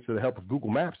 years thanks to the help of Google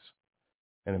Maps.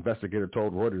 An investigator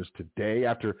told Reuters today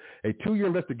after a 2-year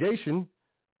investigation,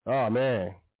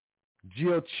 Gioacchino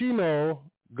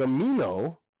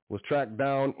Gamino was tracked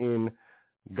down in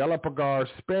Galapagar,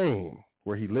 Spain,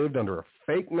 where he lived under a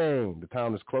fake name. The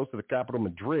town is close to the capital,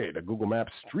 Madrid. A Google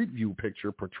Maps Street View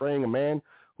picture portraying a man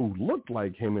who looked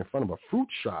like him in front of a fruit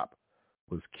shop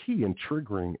was key in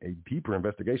triggering a deeper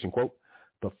investigation. Quote,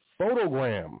 the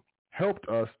photogram helped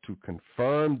us to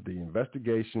confirm the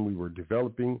investigation we were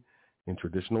developing in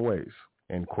traditional ways.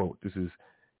 End quote. This is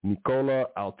Nicola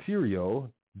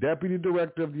Altiero, Deputy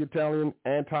Director of the Italian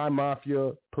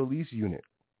Anti-Mafia Police Unit.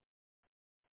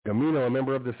 Gamino, a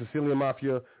member of the Sicilian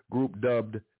Mafia group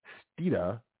dubbed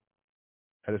Stida,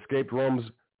 had escaped Rome's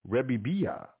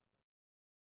Rebibbia,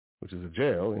 which is a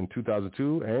jail, in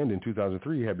 2002, and in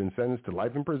 2003 had been sentenced to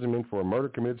life imprisonment for a murder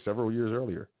committed several years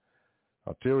earlier.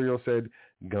 Altiero said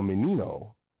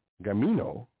Gamino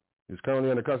is currently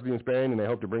under custody in Spain, and they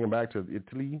hope to bring him back to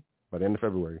Italy by the end of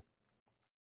February.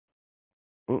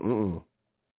 Don't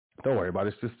worry about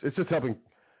it. It's just helping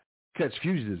catch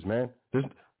fugitives, man. There's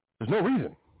no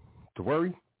reason to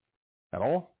worry at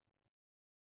all,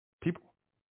 people,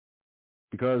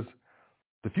 because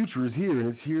the future is here, and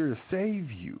it's here to save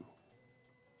you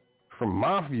from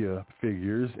mafia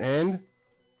figures and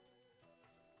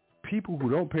people who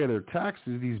don't pay their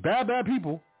taxes, these bad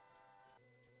people.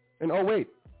 And oh wait,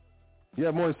 you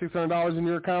have more than $600 in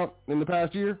your account in the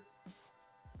past year?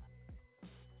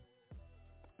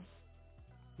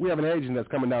 We have an agent that's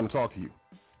coming down to talk to you.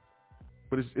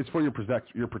 But it's for your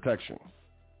protection.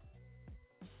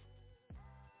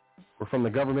 We're from the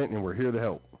government, and we're here to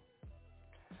help.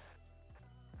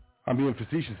 I'm being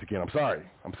facetious again. I'm sorry.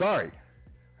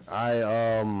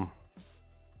 I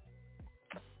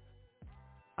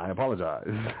apologize.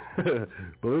 But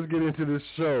let's get into this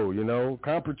show,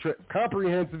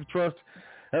 comprehensive trust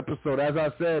episode. As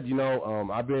I said,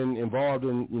 I've been involved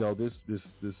in, this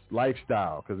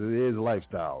lifestyle, because it is a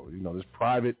lifestyle, this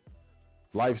private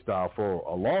lifestyle for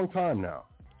a long time now.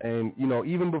 And,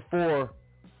 even before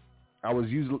I was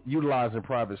utilizing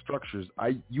private structures.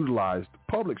 I utilized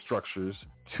public structures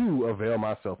to avail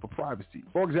myself of privacy.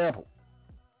 For example,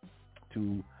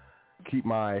 to keep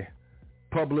my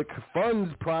public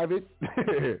funds private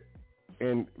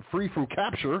and free from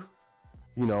capture,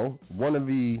 you know, one of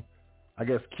the, I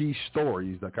guess, key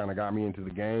stories that kind of got me into the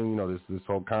game, you know, this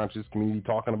whole conscious community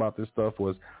talking about this stuff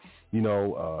was, you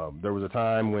know, there was a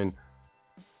time when,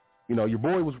 you know, your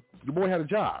boy had a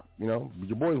job, you know,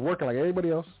 your boy was working like everybody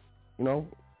else, you know,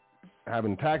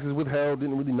 having taxes withheld,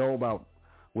 didn't really know about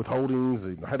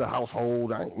withholdings, had a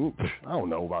household. I don't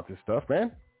know about this stuff,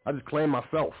 man. I just claim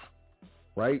myself,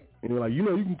 right? And you're like, you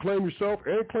know, you can claim yourself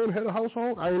and claim head of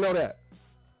household? I didn't know that,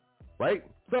 right?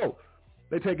 So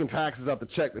they taking taxes out the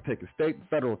check. They're taking state and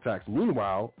federal tax.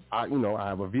 Meanwhile, I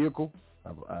have a vehicle.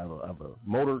 I have a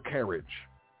motor carriage.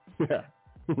 Yeah.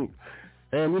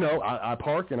 And, you know, I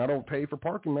park and I don't pay for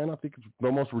parking, man. I think it's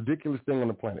the most ridiculous thing on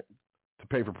the planet to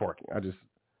pay for parking.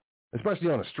 Especially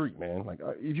on the street, man. Like,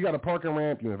 if you got a parking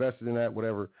ramp, you invested in that,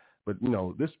 whatever. But, you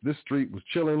know, this street was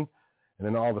chilling, and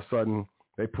then all of a sudden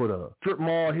they put a strip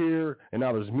mall here, and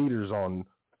now there's meters on,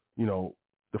 you know,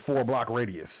 the 4-block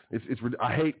radius.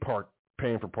 I hate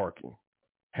paying for parking,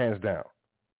 hands down.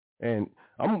 And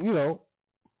I'm, you know,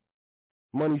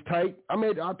 money's tight.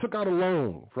 I took out a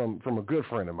loan from a good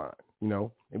friend of mine, you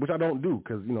know, which I don't do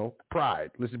because, you know,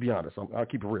 pride. Let's just be honest. I'll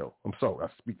keep it real. I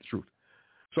speak the truth.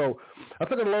 So I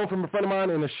took a loan from a friend of mine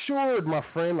and assured my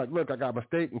friend, like, look, I got my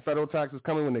state and federal taxes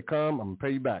coming. When they come, I'm going to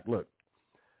pay you back. Look,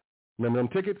 remember them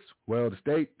tickets? Well, the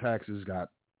state taxes got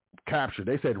captured.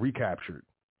 They said recaptured.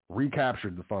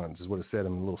 Recaptured the funds is what it said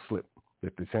in the little slip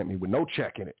that they sent me with no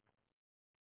check in it.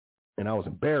 And I was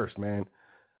embarrassed, man.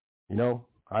 You know,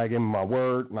 I gave him my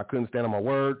word, and I couldn't stand on my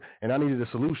word, and I needed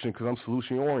a solution because I'm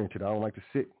solution-oriented. I don't like to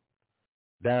sit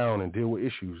down and deal with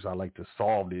issues. I like to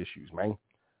solve the issues, man.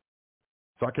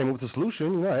 So I came up with a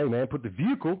solution. You know, hey, man, put the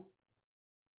vehicle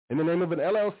in the name of an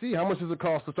LLC. How much does it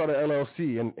cost to start an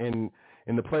LLC? And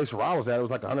in the place where I was at, it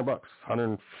was like $100,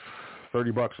 $130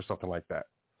 or something like that.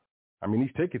 I mean,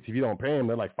 these tickets, if you don't pay them,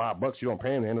 they're like $5. You don't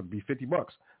pay them, they end up being $50.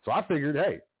 So I figured,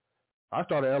 hey, I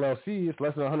started an LLC. It's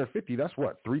less than $150. That's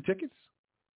what, 3 tickets?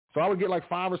 So I would get like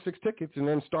 5 or 6 tickets and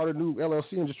then start a new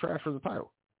LLC and just transfer the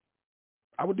title.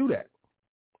 I would do that.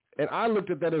 And I looked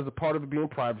at that as a part of it being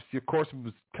privacy. Of course, it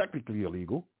was technically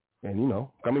illegal. And, you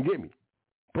know, come and get me.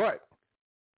 But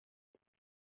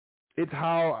it's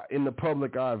how in the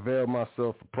public I avail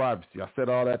myself of privacy. I said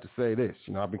all that to say this.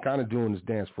 You know, I've been kind of doing this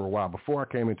dance for a while before I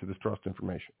came into this trust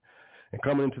information. And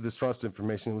coming into this trust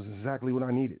information was exactly what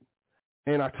I needed.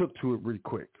 And I took to it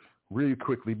really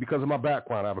quickly because of my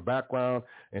background. I have a background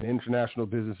in international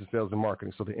business and sales and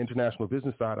marketing. So the international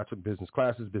business side, I took business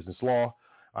classes, business law.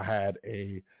 I had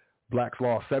a Black's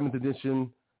Law 7th edition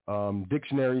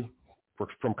dictionary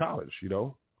from college, you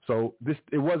know. So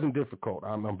it wasn't difficult.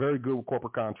 I'm very good with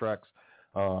corporate contracts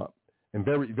and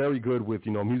very, very good with,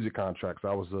 you know, music contracts.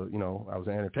 I was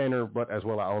an entertainer, but as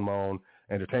well I own my own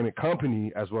entertainment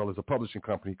company as well as a publishing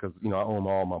company because, you know, I own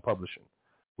all my publishing,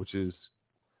 which is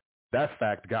that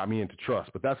fact got me into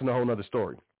trust. But that's a whole nother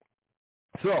story.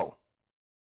 So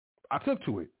I took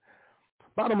to it.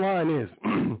 Bottom line is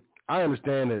I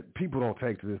understand that people don't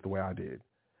take to this the way I did.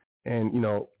 And, you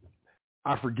know,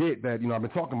 I forget that, you know, I've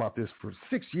been talking about this for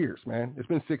 6 years, man. It's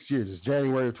been 6 years. It's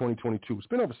January of 2022. It's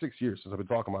been over 6 years since I've been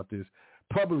talking about this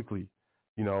publicly,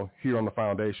 you know, here on the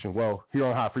foundation. Well, here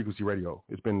on High Frequency Radio.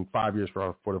 It's been 5 years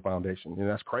for the foundation. And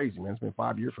that's crazy, man. It's been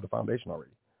 5 years for the foundation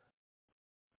already.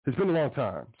 It's been a long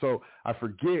time. So I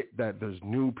forget that there's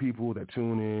new people that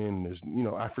tune in. There's, you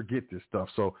know, I forget this stuff.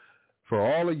 So for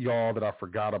all of y'all that I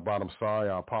forgot about, I'm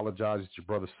sorry. I apologize. It's your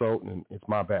brother Soten, and it's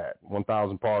my bad.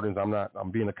 1,000 pardons.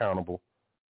 I'm being accountable.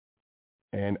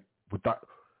 And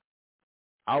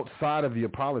outside of the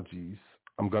apologies,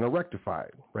 I'm going to rectify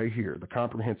it right here, the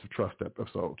comprehensive trust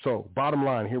episode. So bottom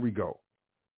line, here we go.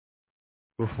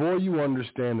 Before you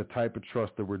understand the type of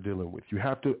trust that we're dealing with, you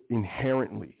have to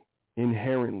inherently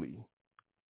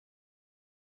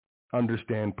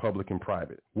understand public and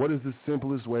private. What is the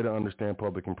simplest way to understand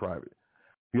public and private?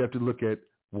 You have to look at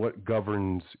what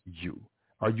governs you.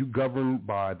 Are you governed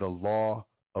by the law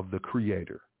of the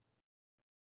Creator?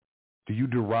 Do you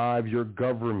derive your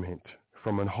government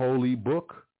from a holy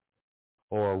book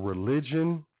or a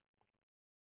religion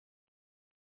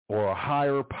or a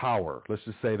higher power? Let's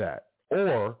just say that.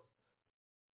 Or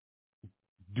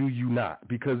do you not?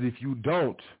 Because if you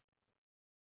don't,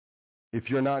 if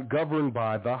you're not governed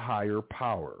by the higher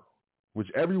power, which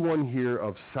everyone here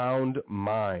of sound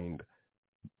mind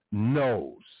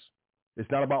knows,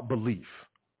 it's not about belief.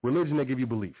 Religion, they give you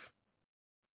belief.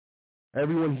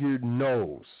 Everyone here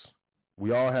knows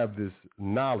we all have this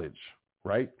knowledge,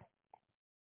 right?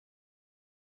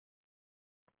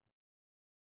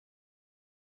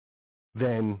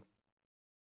 Then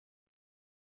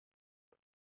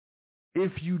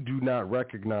if you do not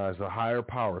recognize a higher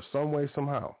power some way,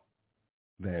 somehow,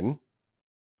 then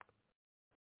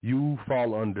you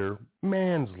fall under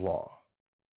man's law.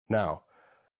 Now,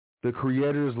 the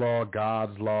Creator's law,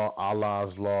 God's law,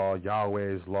 Allah's law,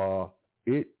 Yahweh's law,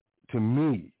 to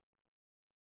me,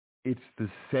 it's the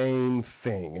same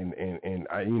thing. And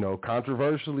I,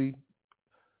 controversially,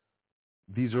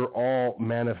 these are all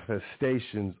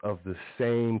manifestations of the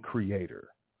same Creator,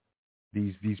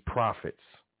 these prophets.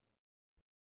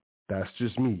 That's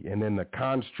just me. And then the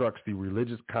constructs, the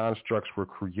religious constructs were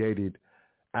created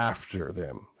after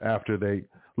them, after they,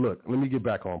 look, let me get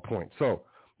back on point. So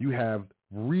you have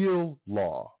real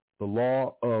law, the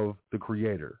law of the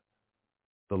Creator,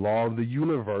 the law of the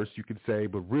universe, you could say,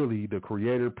 but really the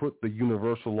Creator put the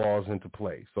universal laws into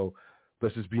play. So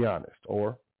let's just be honest,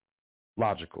 or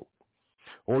logical.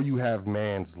 Or you have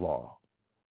man's law.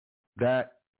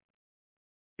 That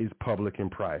is public and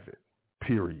private,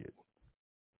 period.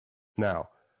 Now,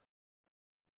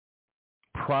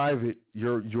 private,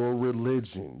 your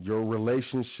religion, your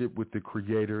relationship with the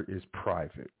Creator is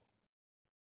private.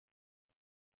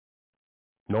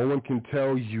 No one can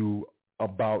tell you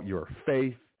about your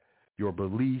faith, your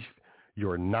belief,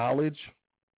 your knowledge,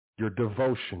 your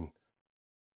devotion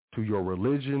to your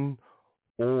religion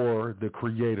or the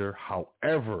Creator,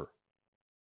 however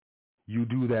you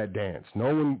do that dance.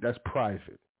 No one, that's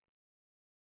private.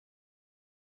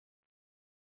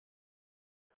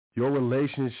 Your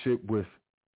relationship with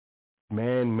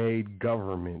man-made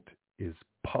government is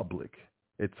public.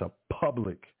 It's a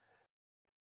public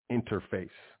interface.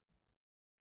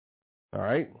 All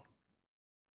right?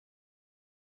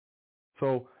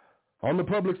 So on the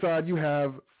public side, you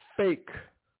have fake,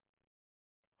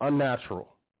 unnatural.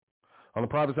 On the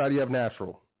private side, you have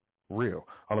natural, real.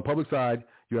 On the public side,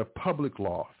 you have public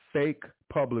law, fake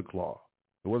public law.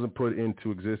 It wasn't put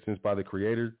into existence by the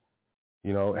Creator.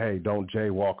 Hey, don't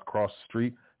jaywalk across the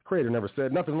street. The Creator never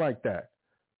said nothing like that.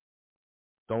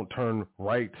 Don't turn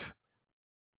right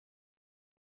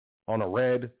on a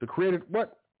red. The Creator,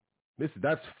 what?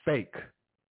 That's fake.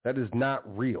 That is not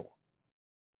real.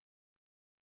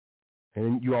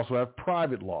 And you also have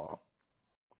private law.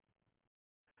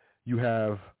 You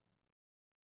have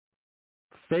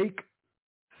fake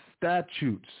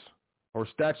statutes or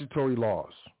statutory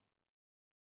laws.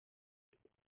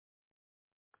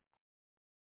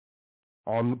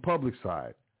 On the public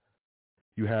side,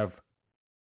 you have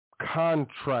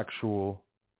contractual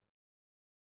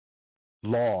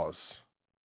laws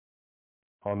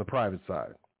on the private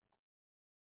side.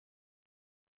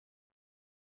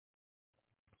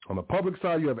 On the public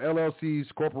side, you have LLCs,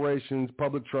 corporations,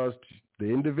 public trust, the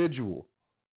individual,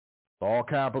 all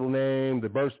capital name, the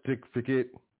birth certificate.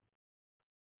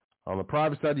 On the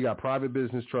private side, you got private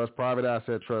business trust, private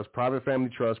asset trust, private family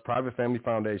trust, private family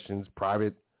foundations,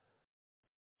 private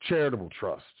charitable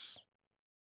trusts.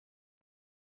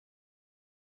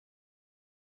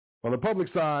 On the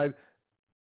public side,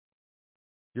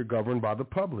 you're governed by the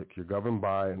public. You're governed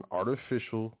by an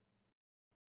artificial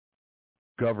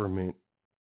government,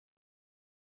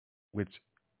 which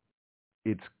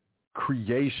its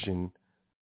creation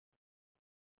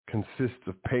consists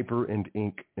of paper and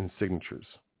ink and signatures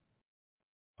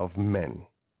of men.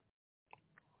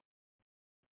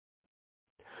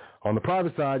 On the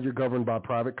private side, you're governed by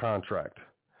private contract.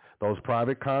 Those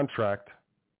private contract,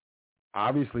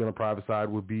 obviously on the private side,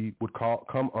 would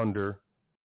come under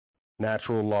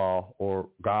natural law or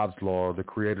God's law or the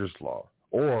Creator's law,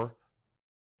 or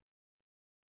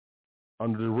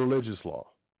under the religious law.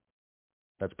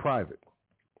 That's private.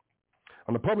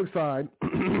 On the public side,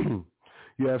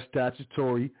 you have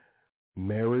statutory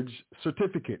marriage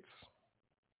certificates.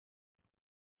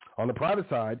 On the private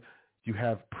side, you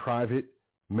have private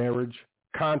marriage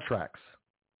contracts.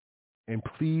 And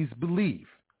please believe,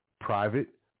 private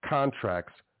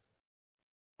contracts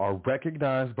are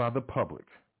recognized by the public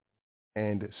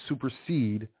and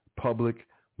supersede public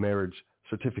marriage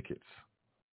certificates.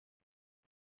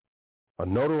 A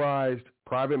notarized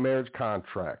private marriage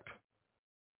contract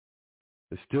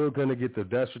is still going to get the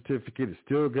death certificate. It's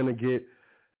still going to get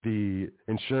the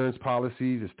insurance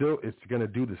policies. It's going to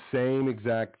do the same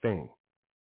exact thing.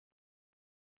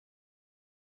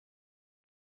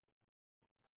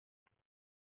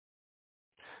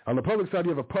 On the public side, you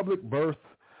have a public birth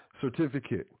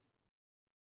certificate.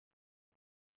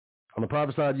 On the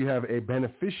private side, you have a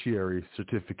beneficiary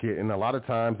certificate, and a lot of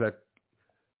times that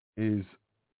is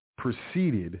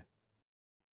preceded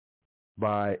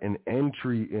by an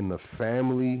entry in the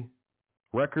family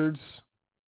records,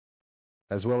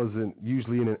 as well as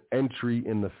usually an entry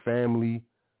in the family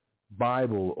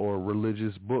Bible or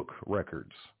religious book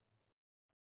records.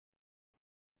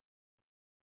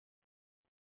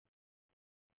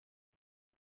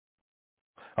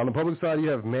 On the public side, you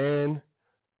have man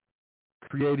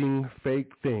creating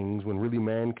fake things when really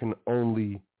man can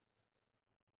only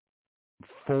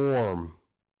form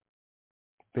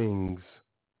things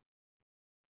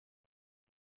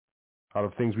out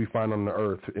of things we find on the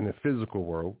earth in the physical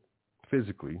world,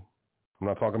 physically. I'm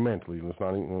not talking mentally. I'm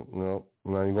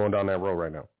not even going down that road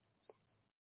right now.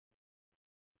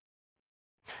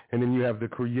 And then you have the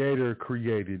creator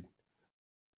created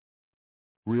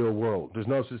real world. There's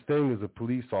no such thing as a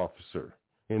police officer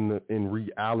in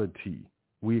reality.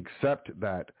 We accept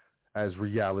that as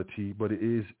reality, but it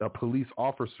is a police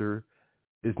officer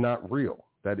is not real.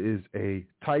 That is a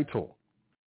title,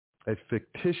 a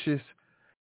fictitious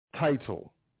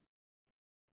title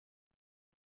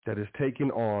that is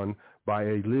taken on by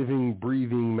a living,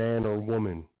 breathing man or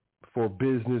woman for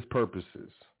business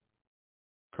purposes,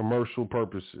 commercial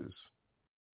purposes.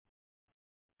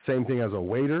 Same thing as a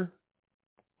waiter.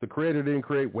 The creator didn't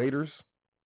create waiters.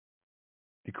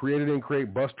 The creator didn't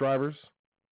create bus drivers.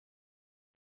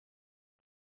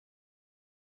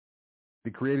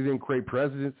 The creator didn't create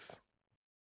presidents.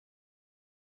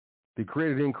 The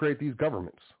creator didn't create these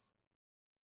governments.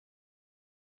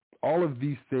 All of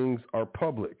these things are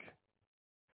public.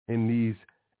 And these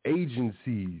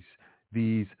agencies,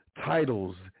 these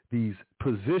titles, these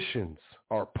positions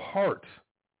are part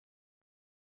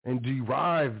and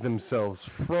derive themselves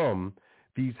from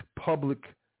these public,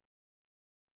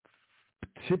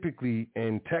 typically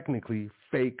and technically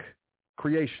fake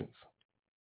creations.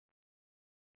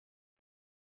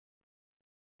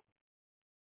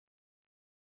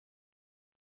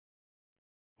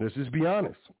 Let's just be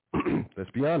honest. Let's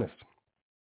be honest.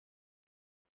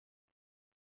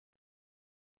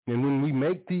 And when we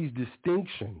make these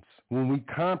distinctions, when we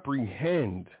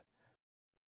comprehend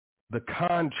the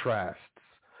contrasts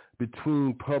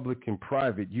between public and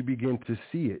private, you begin to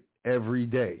see it every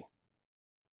day.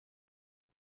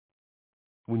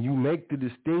 When you make the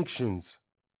distinctions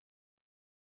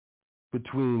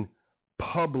between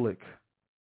public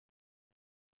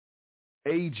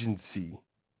agency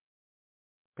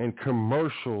and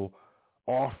commercial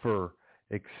offer,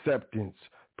 acceptance,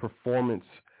 performance,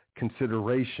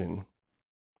 consideration,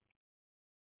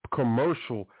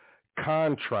 commercial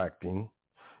contracting,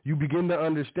 you begin to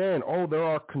understand, there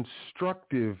are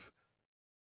constructive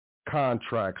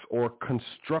contracts or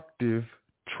constructive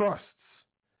trusts.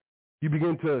 You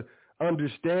begin to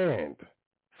understand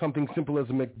something simple as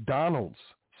a McDonald's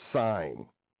sign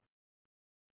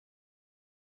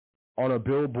on a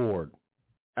billboard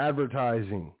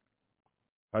advertising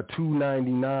a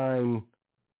 $2.99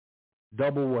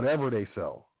 double whatever they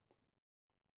sell.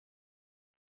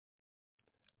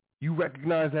 You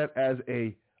recognize that as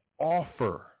a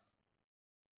offer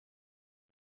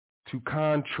to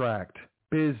contract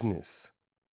business.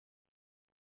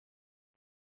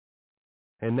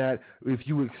 And that if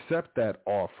you accept that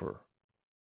offer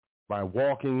by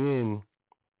walking in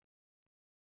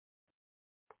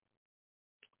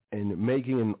and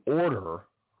making an order,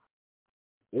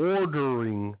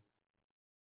 ordering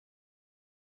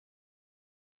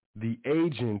the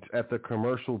agent at the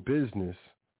commercial business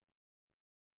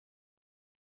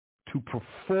to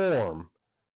perform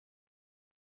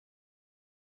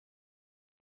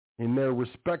in their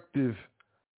respective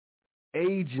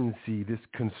agency, this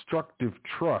constructive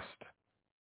trust,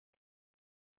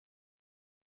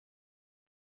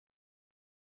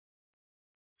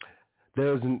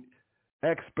 there's an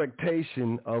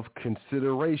expectation of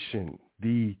consideration,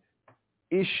 the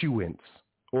issuance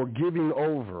or giving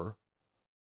over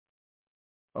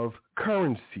of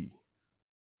currency,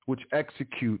 which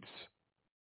executes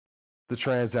the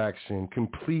transaction,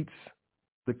 completes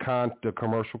the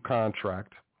commercial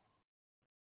contract,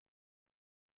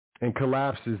 and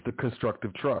collapses the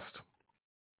constructive trust.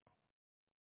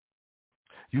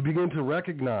 You begin to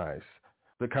recognize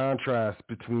the contrast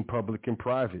between public and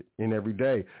private in every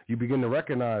day. You begin to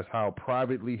recognize how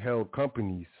privately held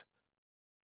companies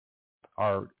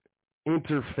are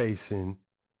interfacing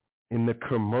in the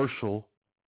commercial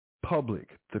public,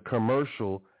 the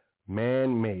commercial,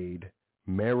 man-made,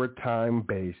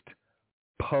 maritime-based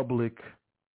public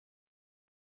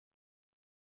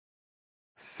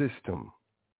system.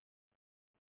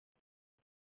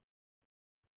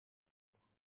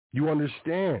 You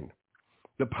understand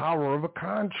the power of a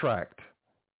contract.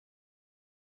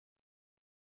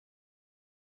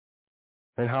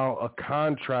 and how a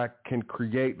contract can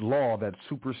create law that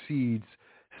supersedes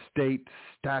state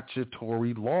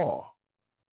statutory law.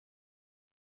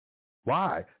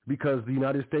 Why? Because the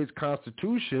United States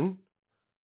Constitution,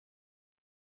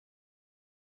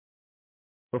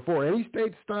 before any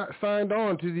state signed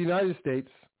on to the United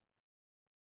States,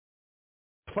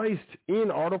 placed in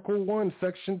Article 1,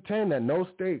 Section 10, that no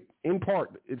state, in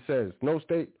part, it says, no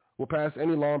state will pass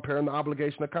any law impairing the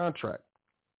obligation of contract.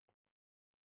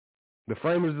 The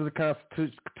framers of the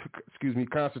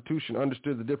Constitution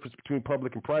understood the difference between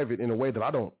public and private in a way that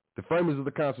I don't. The framers of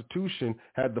the Constitution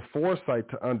had the foresight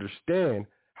to understand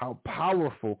how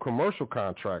powerful commercial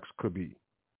contracts could be.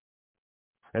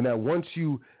 And that once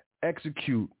you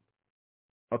execute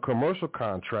a commercial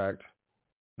contract,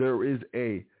 there is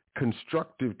a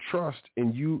constructive trust,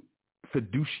 and you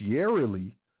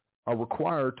fiduciarily are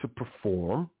required to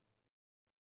perform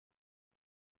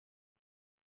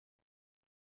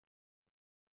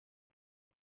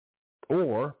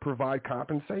or provide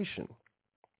compensation.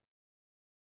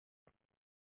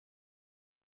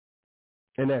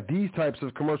 And that these types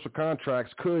of commercial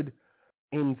contracts could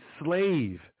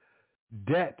enslave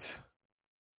debt.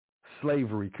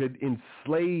 Slavery could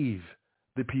enslave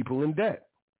the people in debt.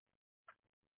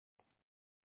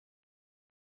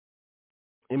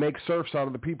 It makes serfs out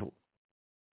of the people.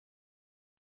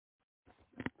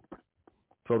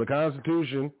 So the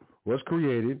Constitution was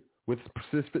created with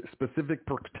specific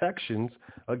protections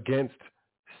against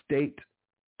state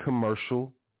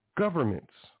commercial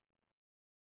governments.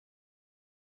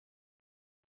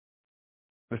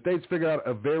 The states figured out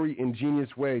a very ingenious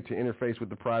way to interface with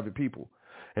the private people,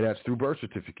 and that's through birth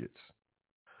certificates.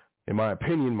 In my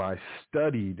opinion, my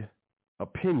studied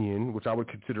opinion, which I would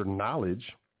consider knowledge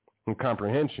and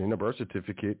comprehension, a birth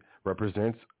certificate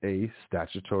represents a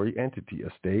statutory entity, a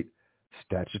state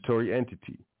statutory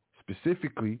entity,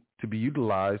 specifically to be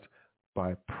utilized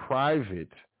by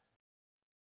private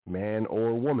man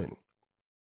or woman,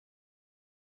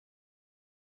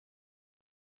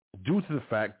 due to the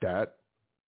fact that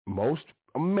most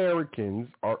Americans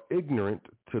are ignorant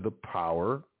to the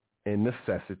power and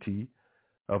necessity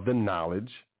of the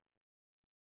knowledge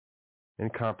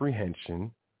and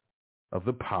comprehension of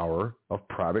the power of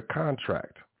private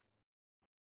contract.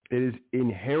 It is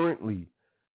inherently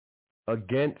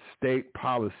against state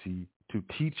policy to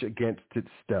teach against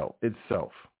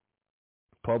itself.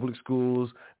 Public schools,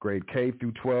 grade K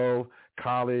through 12,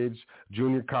 college,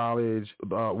 junior college,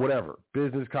 whatever,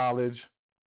 business college.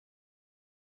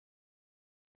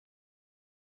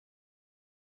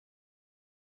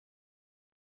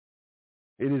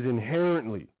 It is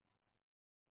inherently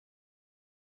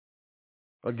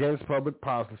against public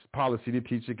policy to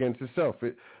teach against itself.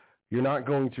 You're not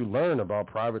going to learn about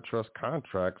private trust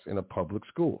contracts in a public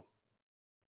school.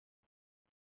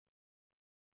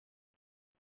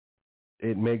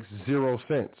 It makes zero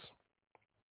sense.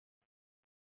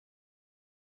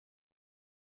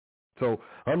 So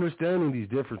understanding these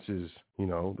differences,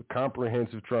 the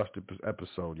comprehensive trust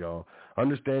episode, y'all,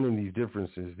 understanding these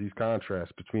differences, these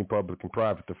contrasts between public and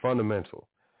private, they're fundamental.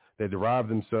 They derive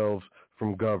themselves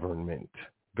from government.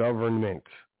 Government.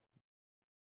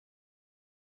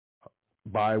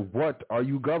 By what are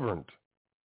you governed?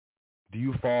 Do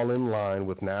you fall in line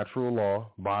with natural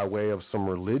law by way of some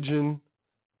religion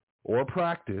or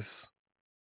practice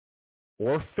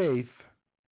or faith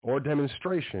or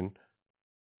demonstration,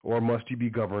 or must you be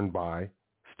governed by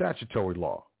statutory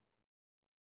law?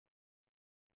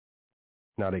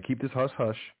 Now, they keep this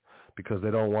hush-hush because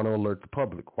they don't want to alert the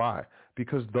public. Why?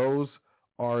 Because those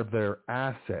are their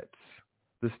assets.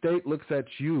 The state looks at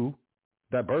you,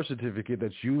 that birth certificate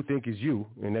that you think is you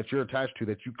and that you're attached to,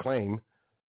 that you claim,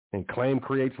 and claim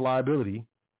creates liability.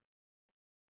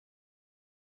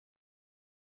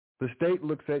 The state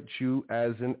looks at you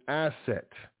as an asset.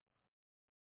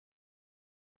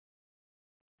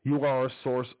 You are a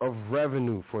source of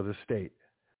revenue for the state.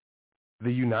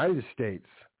 The United States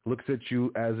looks at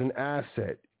you as an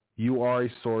asset. You are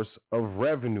a source of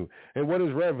revenue. And what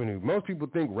is revenue? Most people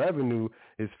think revenue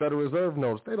is Federal Reserve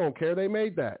notes. They don't care. They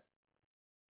made that.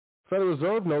 Federal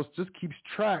Reserve notes just keeps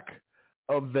track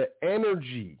of the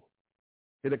energy.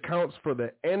 It accounts for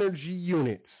the energy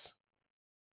units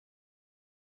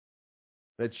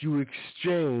that you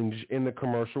exchange in the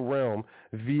commercial realm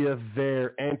via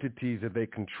their entities that they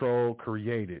control,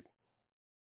 created.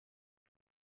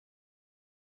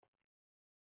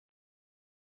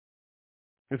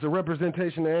 It's a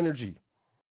representation of energy.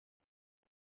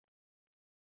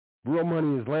 Real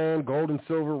money is land, gold and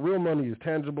silver. Real money is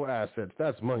tangible assets.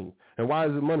 That's money. And why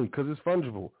is it money? Because it's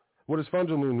fungible. What does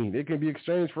fungible mean? It can be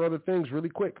exchanged for other things really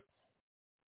quick.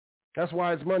 That's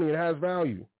why it's money. It has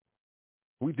value.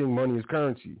 We think money is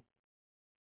currency.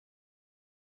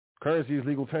 Currency is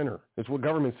legal tender. It's what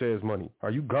government says money.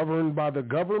 Are you governed by the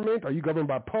government? Are you governed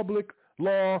by public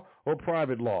law or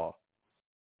private law?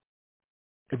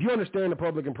 If you understand the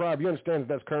public and private, you understand that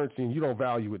that's currency and you don't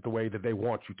value it the way that they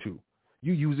want you to.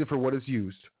 You use it for what it's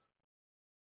used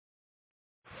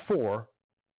for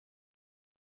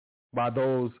by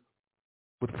those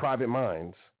with private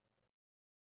minds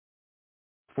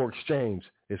for exchange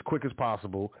as quick as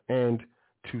possible and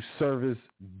to service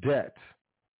debt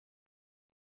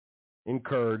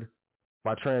incurred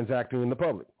by transacting in the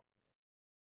public.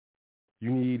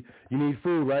 You need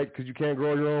food, right? Because you can't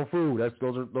grow your own food.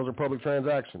 Those are public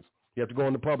transactions. You have to go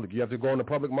in the public. You have to go in the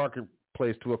public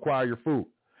marketplace to acquire your food.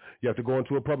 You have to go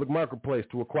into a public marketplace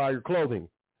to acquire your clothing,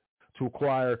 to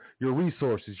acquire your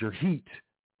resources, your heat,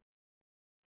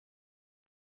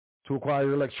 to acquire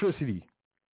your electricity,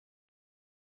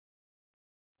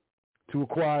 to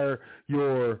acquire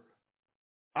your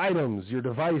items, your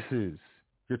devices,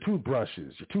 your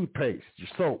toothbrushes, your toothpaste, your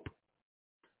soap,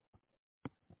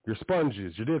 your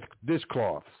sponges, your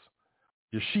dishcloths,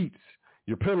 your sheets,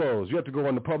 your pillows. You have to go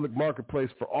on the public marketplace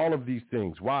for all of these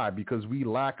things. Why? Because we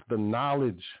lack the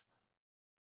knowledge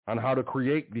on how to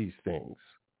create these things.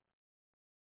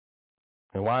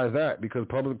 And why is that? Because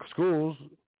public schools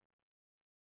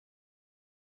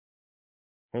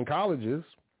and colleges,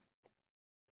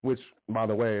 which, by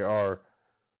the way, are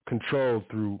controlled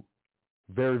through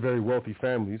very, very wealthy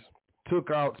families,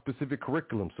 took out specific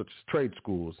curriculums such as trade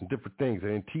schools and different things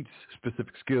and teach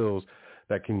specific skills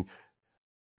that can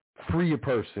free a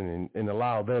person and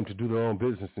allow them to do their own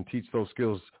business and teach those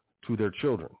skills to their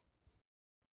children.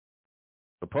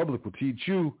 The public will teach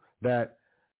you that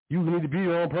you need to be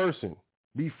your own person.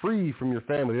 Be free from your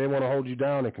family. They want to hold you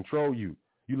down and control you.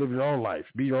 You live your own life.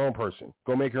 Be your own person.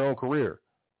 Go make your own career.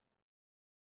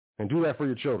 And do that for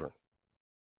your children.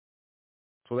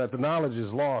 So that the knowledge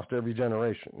is lost every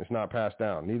generation. It's not passed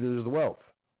down. Neither is the wealth.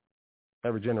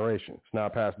 Every generation. It's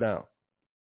not passed down.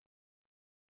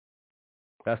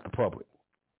 That's the public.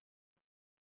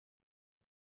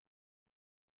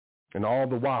 And all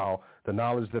the while, the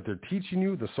knowledge that they're teaching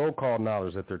you, the so-called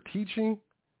knowledge that they're teaching,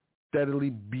 steadily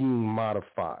being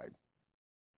modified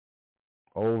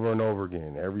over and over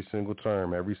again, every single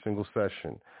term, every single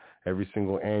session, every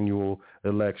single annual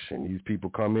election. These people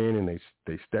come in and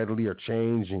they steadily are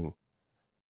changing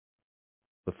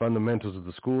the fundamentals of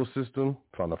the school system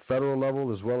on the federal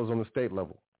level as well as on the state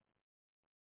level.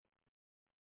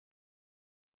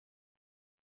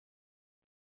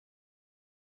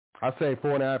 I say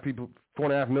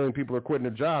 4.5 million people are quitting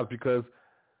their jobs because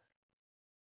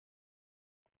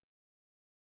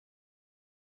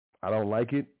I don't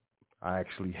like it. I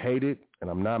actually hate it, and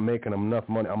I'm not making enough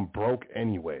money. I'm broke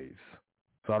anyways.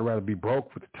 So I'd rather be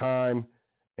broke with time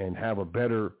and have a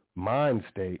better mind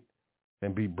state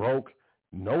than be broke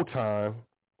no time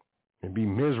and be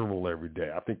miserable every day.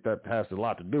 I think that has a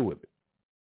lot to do with it.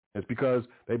 It's because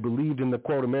they believed in the,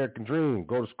 quote, American dream.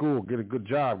 Go to school, get a good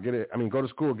job. Go to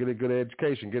school, get a good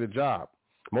education, get a job.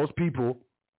 Most people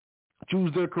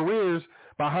choose their careers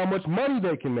by how much money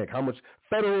they can make, how much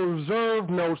Federal Reserve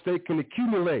notes they can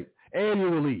accumulate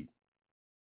annually.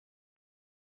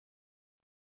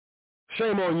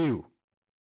 Shame on you.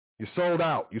 You sold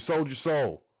out. You sold your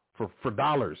soul for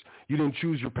dollars. You didn't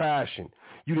choose your passion.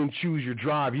 You didn't choose your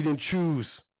drive. You didn't choose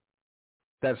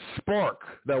that spark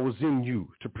that was in you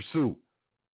to pursue.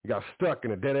 You got stuck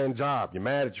in a dead-end job. You're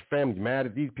mad at your family. You're mad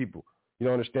at these people. You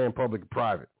don't understand public and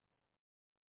private.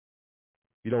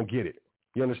 You don't get it.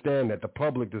 You understand that the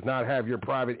public does not have your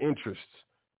private interests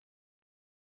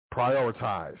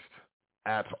prioritized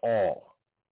at all.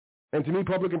 And to me,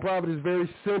 public and private is very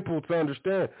simple to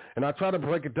understand. And I try to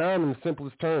break it down in the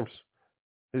simplest terms.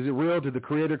 Is it real? Did the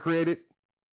creator create it?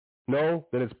 No?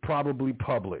 Then it's probably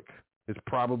public. It's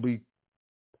probably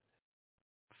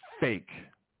fake.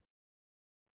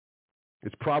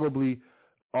 It's probably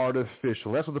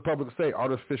artificial. That's what the public say,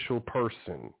 artificial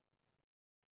person.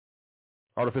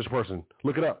 Artificial person.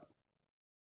 Look it up.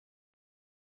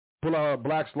 Pull out a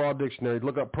Black's Law Dictionary,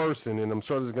 look up person, and I'm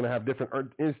sure there's going to have different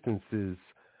instances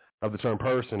of the term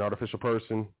person, artificial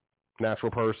person,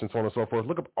 natural person, so on and so forth.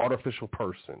 Look up artificial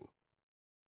person.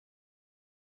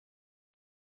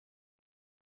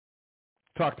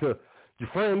 Talk to your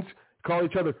friends, call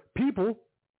each other people.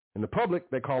 In the public,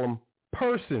 they call them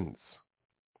persons.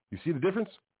 You see the difference?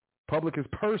 Public is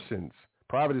persons.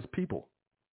 Private is people.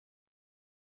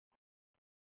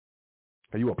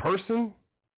 Are you a person?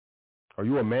 Are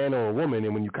you a man or a woman?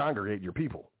 And when you congregate, you're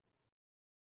people.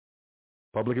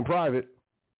 Public and private.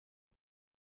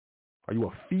 Are you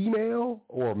a female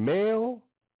or a male?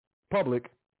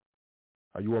 Public.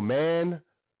 Are you a man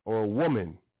or a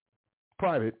woman?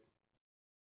 Private.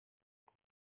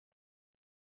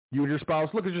 You and your spouse,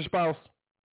 look at your spouse.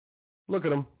 Look at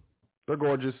them. They're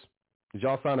gorgeous. Did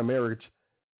y'all sign a marriage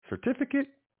certificate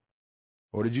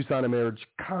or did you sign a marriage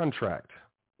contract?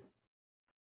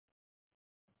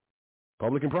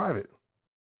 Public and private.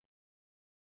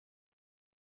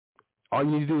 All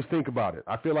you need to do is think about it.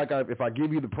 I feel like if I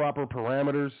give you the proper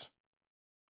parameters,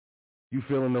 you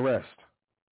fill in the rest.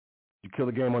 You kill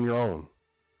the game on your own.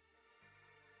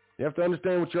 You have to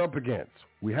understand what you're up against.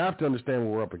 We have to understand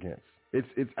what we're up against.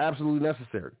 It's absolutely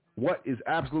necessary. What is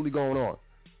absolutely going on?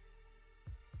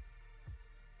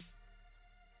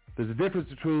 There's a difference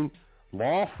between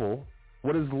lawful,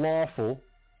 what is lawful,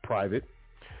 private,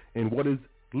 and what is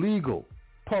legal,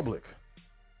 public.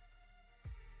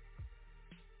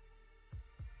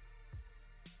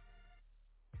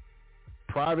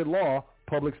 Private law,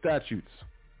 public statutes.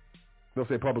 They'll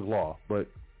say public law, but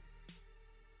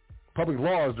public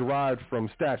law is derived from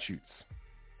statutes,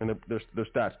 and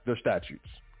they're statutes.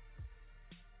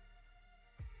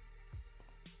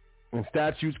 And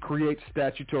statutes create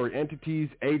statutory entities,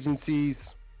 agencies,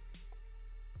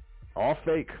 all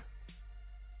fake.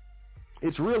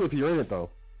 It's real if you're in it, though.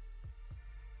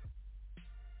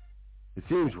 It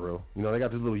seems real. You know, they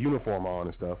got this little uniform on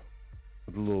and stuff,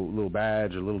 with a little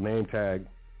badge or little name tag,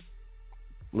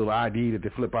 little ID that they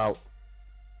flip out.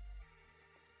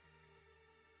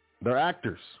 They're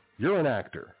actors. You're an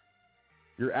actor.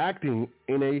 You're acting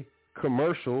in a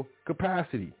commercial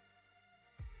capacity.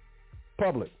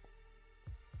 Public.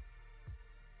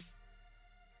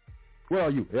 Where are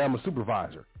you? Yeah, I'm a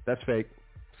supervisor. That's fake.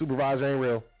 Supervisor ain't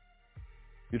real.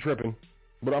 You're tripping.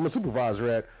 But I'm a supervisor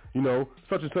at,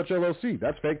 such and such LLC.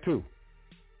 That's fake too.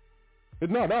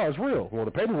 No, it's real. Well,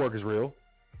 the paperwork is real.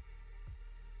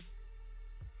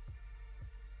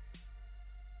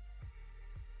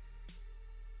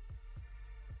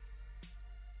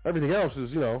 Everything else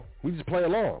is, we just play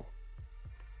along.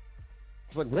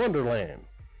 It's like Wonderland.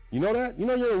 You know that? You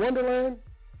know you're in Wonderland?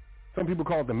 Some people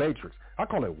call it the Matrix. I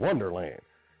call it Wonderland.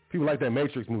 People like that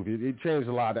Matrix movie. It changed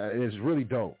a lot. It's really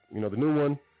dope. The new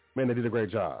one, man, they did a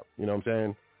great job. You know what I'm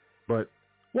saying? But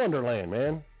Wonderland,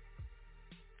 man.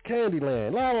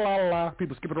 Candyland. La, la, la, la.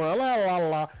 People skipping around. La, la, la,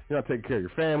 la. You're not taking care of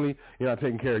your family. You're not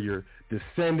taking care of your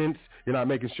descendants. You're not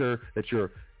making sure that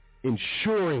you're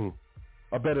ensuring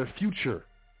a better future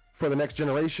for the next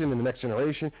generation and the next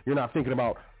generation. You're not thinking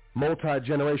about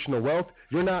multi-generational wealth.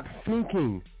 You're not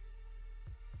thinking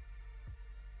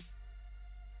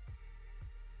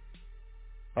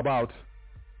about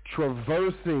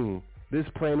traversing this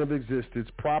plane of existence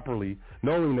properly,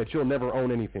 knowing that you'll never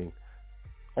own anything.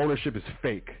 Ownership is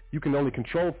fake. You can only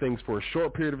control things for a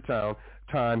short period of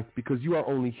time because you are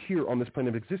only here on this plane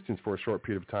of existence for a short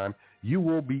period of time. You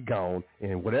will be gone,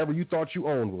 and whatever you thought you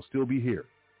owned will still be here.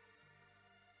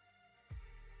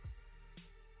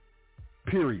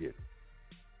 Period.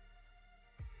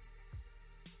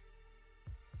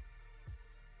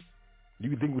 You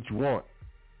can think what you want.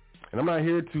 And I'm not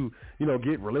here to,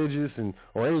 get religious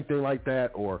or anything like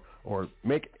that or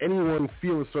make anyone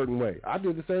feel a certain way. I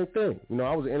did the same thing.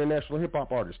 I was an international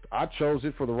hip-hop artist. I chose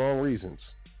it for the wrong reasons.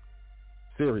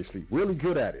 Seriously. Really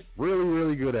good at it. Really,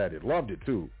 really good at it. Loved it,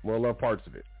 too. Well, I love parts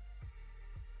of it.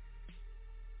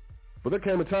 But there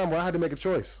came a time where I had to make a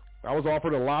choice. I was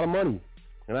offered a lot of money,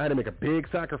 and I had to make a big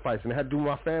sacrifice, and I had to do with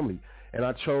my family. And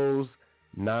I chose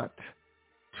not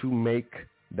to make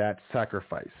that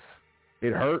sacrifice.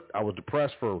 It hurt. I was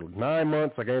depressed for 9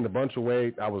 months. I gained a bunch of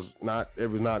weight. It was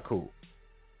not cool.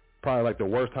 Probably like the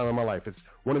worst time of my life. It's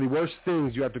one of the worst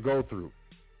things you have to go through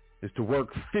is to work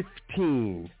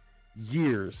 15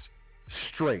 years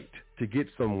straight to get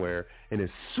somewhere. And as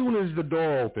soon as the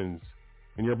door opens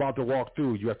and you're about to walk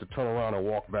through, you have to turn around and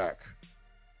walk back.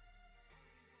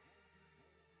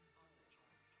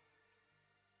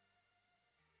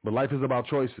 But life is about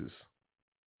choices.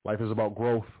 Life is about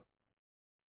growth.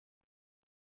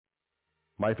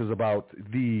 Life is about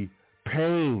the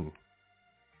pain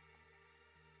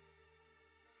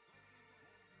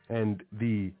and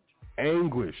the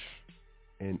anguish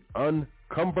and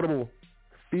uncomfortable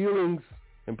feelings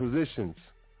and positions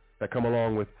that come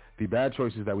along with the bad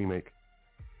choices that we make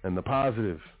and the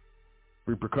positive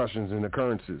repercussions and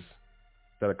occurrences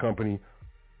that accompany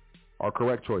our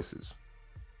correct choices.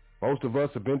 Most of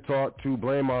us have been taught to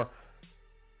blame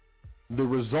the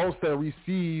results that we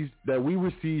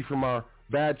receive from our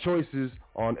bad choices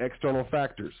on external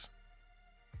factors.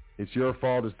 It's your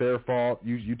fault. It's their fault.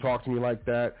 You talk to me like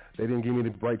that. They didn't give me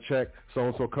the right check.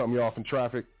 So-and-so cut me off in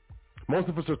traffic. Most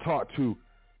of us are taught to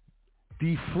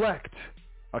deflect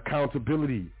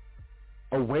accountability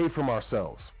away from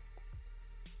ourselves.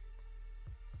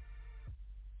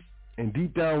 And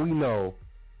deep down we know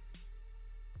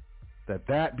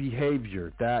that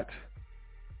behavior, that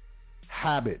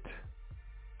habit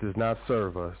does not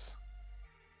serve us.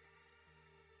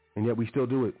 And yet we still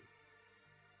do it.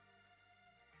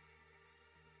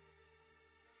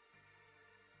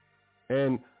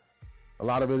 And a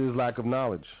lot of it is lack of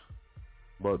knowledge.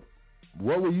 But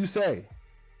what will you say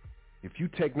if you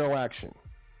take no action,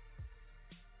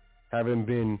 having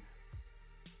been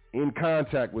in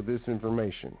contact with this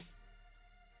information?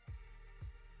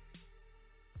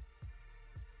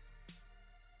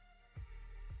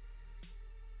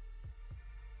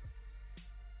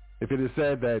 If it is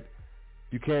said that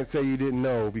you can't say you didn't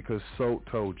know because so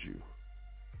told you.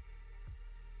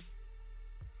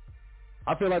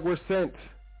 I feel like we're sent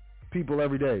people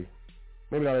every day.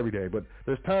 Maybe not every day, but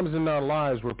there's times in our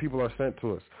lives where people are sent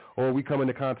to us, or we come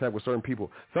into contact with certain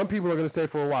people. Some people are going to stay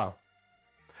for a while,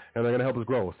 and they're going to help us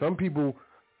grow. Some people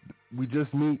we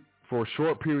just meet for a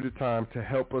short period of time to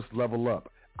help us level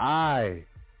up. I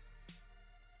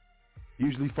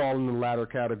usually fall in the latter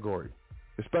category,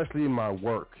 especially in my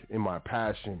work, in my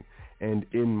passion, and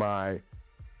in my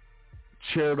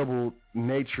charitable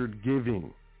natured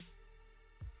giving,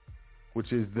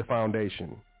 which is the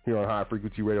foundation here on High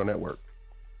Frequency Radio Network.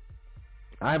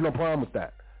 I have no problem with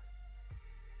that.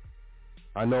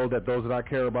 I know that those that I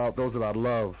care about, those that I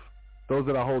love, those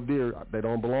that I hold dear, they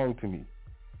don't belong to me.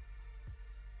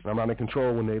 I'm not in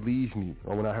control when they leave me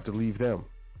or when I have to leave them.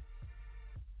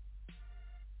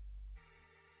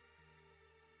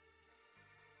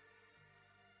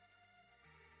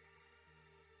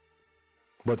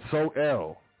 But So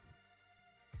L,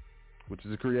 which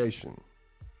is a creation.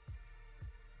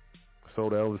 So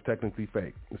L is technically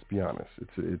fake. Let's be honest.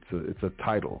 It's a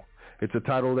title. It's a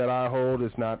title that I hold.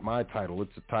 It's not my title.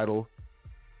 It's a title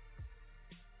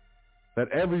that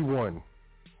everyone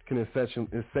can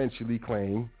essentially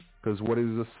claim, because what is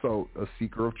a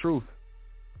seeker of truth?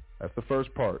 That's the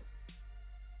first part.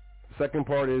 The second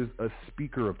part is a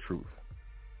speaker of truth,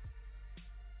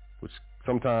 which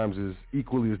sometimes is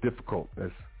equally as difficult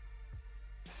as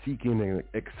seeking and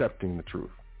accepting the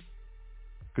truth.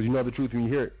 Because you know the truth when you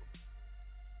hear it.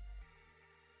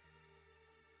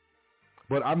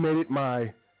 But I made it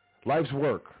my life's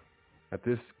work at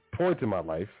this point in my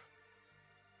life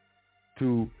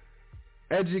to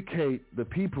educate the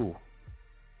people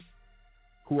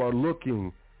who are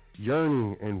looking,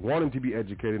 yearning, and wanting to be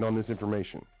educated on this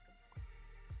information.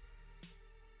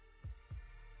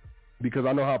 Because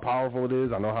I know how powerful it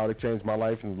is. I know how it changed my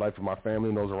life and the life of my family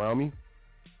and those around me.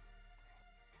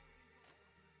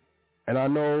 And I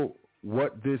know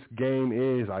what this game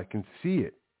is. I can see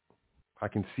it. I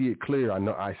can see it clear.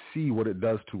 I see what it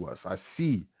does to us. I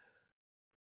see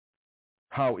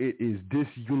how it is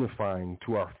disunifying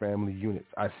to our family units.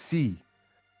 I see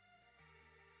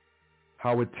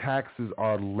how it taxes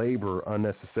our labor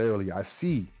unnecessarily. I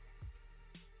see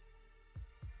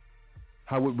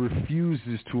how it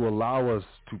refuses to allow us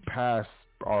to pass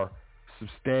our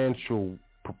substantial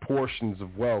proportions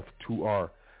of wealth to our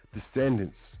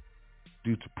descendants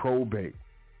due to probate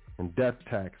and death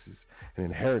taxes and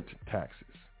inheritance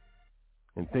taxes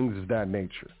and things of that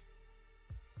nature.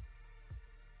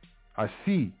 I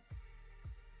see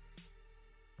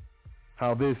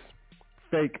how this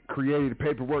fake created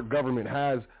paperwork government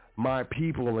has my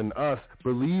people and us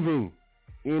believing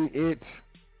in it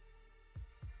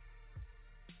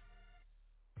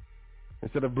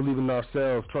instead of believing in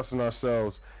ourselves, trusting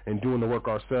ourselves, and doing the work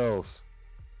ourselves.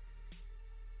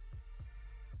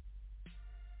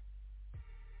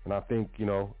 And I think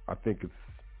it's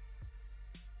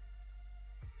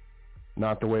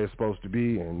not the way it's supposed to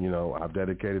be. And, I've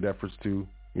dedicated efforts to,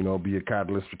 be a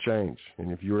catalyst for change.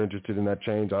 And if you're interested in that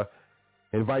change, I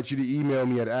invite you to email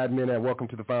me at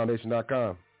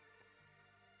admin@welcometothefoundation.com.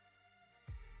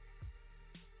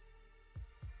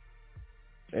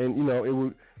 And,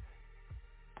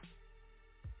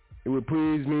 it would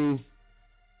please me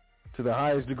to the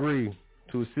highest degree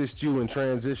to assist you in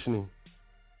transitioning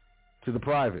to the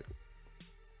private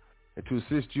and to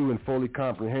assist you in fully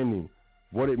comprehending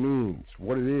what it means,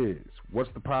 what it is,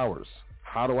 what's the powers,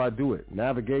 how do I do it,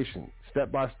 navigation,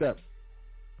 step by step.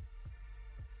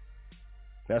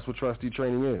 That's what trustee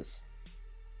training is.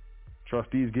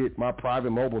 Trustees get my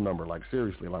private mobile number, like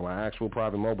seriously, like my actual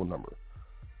private mobile number.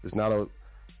 It's not a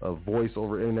voice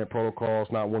over internet protocol.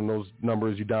 It's not one of those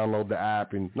numbers you download the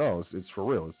app and no, it's for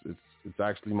real. It's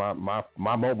actually my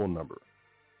mobile number.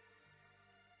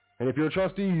 And if you're a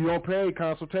trustee, you don't pay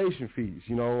consultation fees,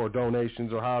 or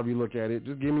donations or however you look at it.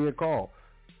 Just give me a call.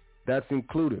 That's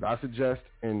included. I suggest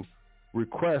and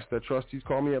request that trustees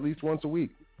call me at least once a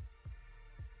week.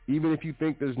 Even if you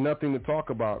think there's nothing to talk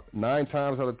about, 9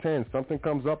 times out of 10, something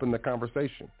comes up in the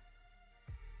conversation.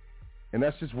 And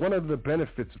that's just one of the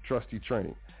benefits of trustee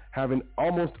training, having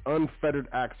almost unfettered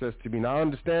access to me. Now,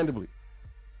 understandably,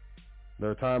 there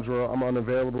are times where I'm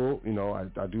unavailable. You know,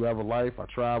 I do have a life. I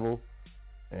travel.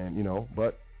 And, you know,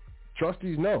 but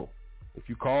trustees know. If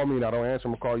you call me and I don't answer,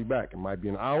 I'm going to call you back. It might be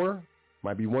an hour. It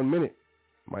might be 1 minute.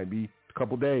 It might be a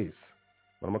couple days.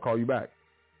 But I'm going to call you back.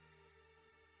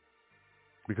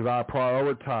 Because I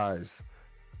prioritize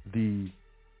the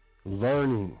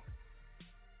learning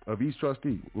of each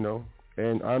trustee, you know.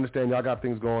 And I understand y'all got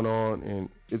things going on, and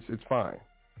it's fine.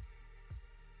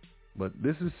 But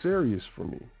this is serious for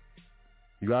me.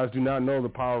 You guys do not know the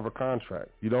power of a contract.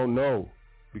 You don't know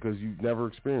because you've never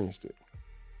experienced it.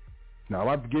 Now,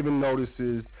 I've given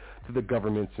notices to the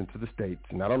governments and to the states,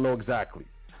 and I don't know exactly,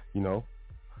 you know.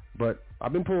 But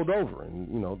I've been pulled over,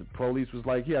 and, you know, the police was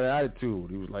like, he had an attitude.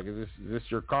 He was like, is this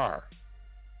your car?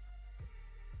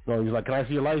 No, he was like, can I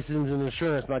see your license and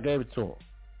insurance? And I gave it to him.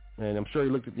 And I'm sure he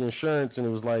looked at the insurance, and it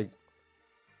was like,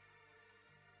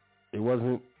 it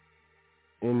wasn't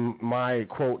in my,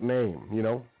 quote, name, you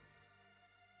know.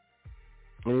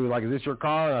 And he was like, is this your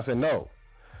car? And I said, no.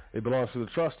 It belongs to the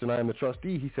trust, and I am the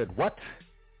trustee. He said, what?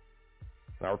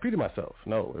 And I repeated myself.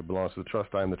 No, it belongs to the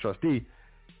trust. I am the trustee.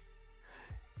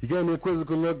 He gave me a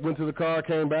quizzical look, went to the car,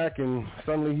 came back, and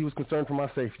suddenly he was concerned for my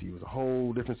safety. It was a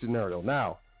whole different scenario.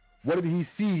 Now, what did he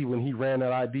see when he ran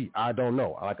that ID? I don't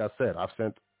know. Like I said, I've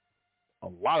sent a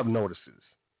lot of notices.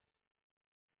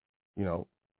 You know,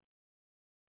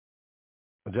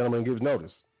 a gentleman gives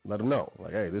notice. Let him know.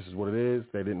 Like, hey, this is what it is.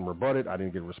 They didn't rebut it. I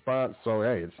didn't get a response. So,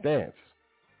 hey, it stands.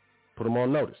 Put him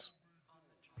on notice.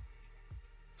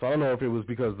 So I don't know if it was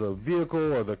because the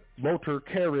vehicle or the motor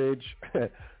carriage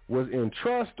was in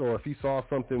trust or if he saw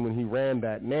something when he ran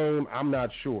that name. I'm not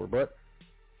sure. But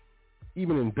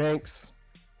even in banks,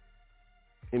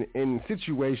 in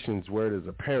situations where it is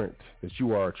apparent that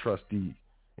you are a trustee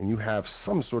and you have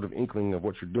some sort of inkling of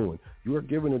what you're doing, you are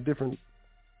given a different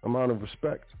amount of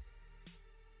respect.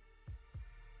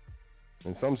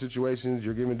 In some situations,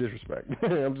 you're giving disrespect.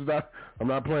 I'm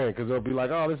not playing because they'll be like,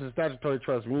 oh, this is statutory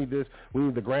trust. We need this. We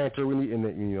need the grantor.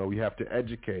 We have to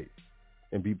educate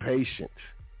and be patient.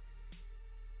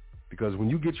 Because when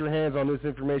you get your hands on this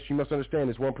information, you must understand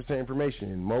it's 1%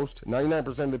 information. And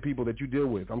 99% of the people that you deal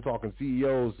with, I'm talking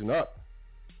CEOs and up,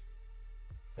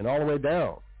 and all the way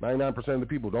down, 99% of the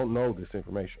people don't know this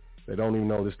information. They don't even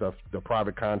know this stuff. The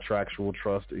private contractual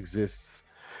trust exists,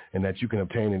 and that you can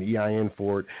obtain an EIN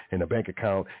for it and a bank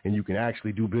account, and you can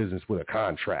actually do business with a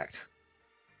contract.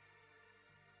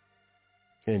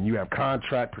 And you have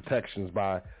contract protections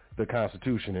by the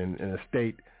Constitution, and a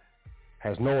state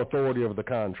has no authority over the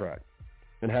contract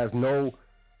and has no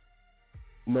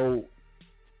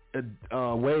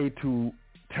way to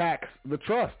tax the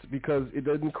trust because it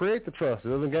doesn't create the trust. It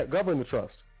doesn't govern the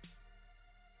trust.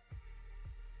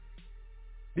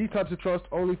 These types of trusts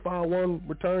only file one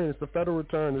return. It's the federal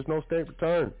return. There's no state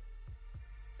return.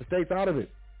 The state's out of it.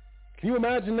 Can you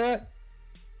imagine that?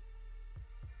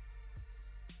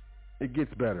 It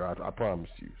gets better, I promise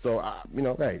you. So,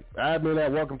 hey, admin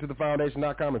at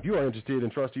welcometothefoundation.com if you are interested in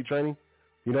trustee training.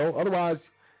 Otherwise,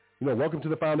 welcome to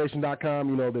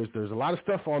thefoundation.com. There's a lot of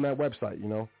stuff on that website,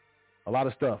 a lot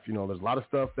of stuff. There's a lot of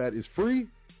stuff that is free,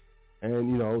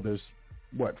 and, there's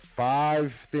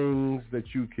 5 things that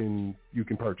you can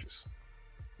purchase.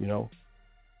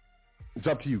 It's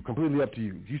up to you, completely up to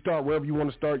you. You start wherever you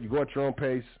want to start. You go at your own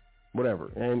pace,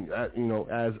 whatever. And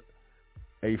as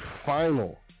a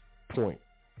final point,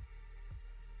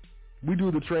 we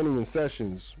do the training in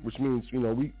sessions, which means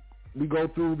we go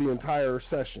through the entire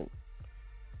session,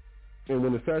 and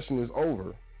when the session is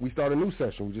over, we start a new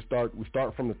session. We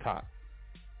start from the top,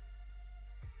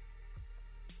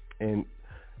 and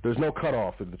there's no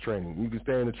cutoff in the training. You can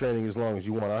stay in the training as long as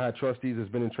you want. I had trustees that's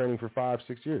been in training for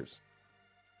 5-6 years.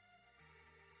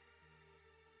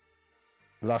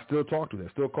 And I still talk to them.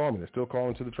 They still call me. They still call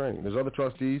into the training. There's other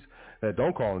trustees that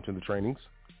don't call into the trainings,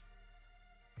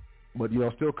 but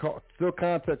still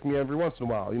contact me every once in a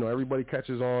while. Everybody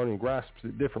catches on and grasps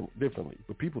it differently.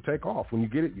 But people take off. When you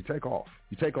get it, you take off.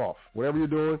 You take off. Whatever you're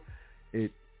doing,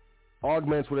 it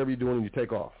augments whatever you're doing, and you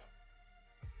take off.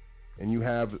 And you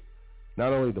have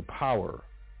not only the power,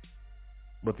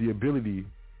 but the ability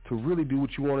to really do what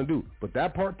you want to do. But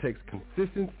that part takes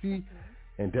consistency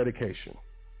and dedication.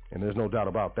 And there's no doubt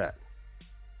about that.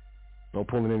 No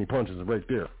pulling any punches right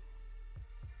there.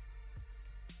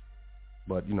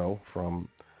 But, from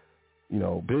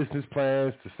business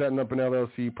plans to setting up an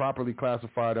LLC properly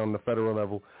classified on the federal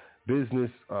level,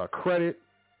 business credit,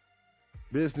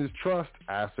 business trust,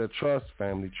 asset trust,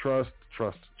 family trust,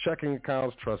 trust checking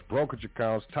accounts, trust brokerage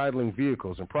accounts, titling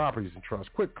vehicles and properties and trust,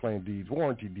 quick claim deeds,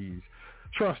 warranty deeds,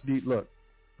 trust deed. Look,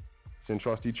 it's in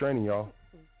trustee training, y'all.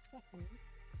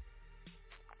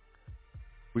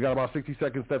 We got about 60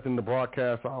 seconds left in the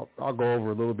broadcast. I'll go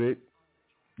over a little bit.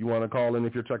 You want to call in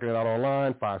if you're checking it out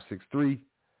online,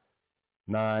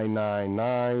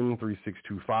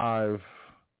 563-999-3625,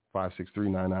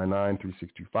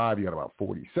 563-999-3625. You got about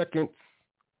 40 seconds.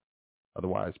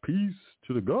 Otherwise, peace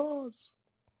to the gods.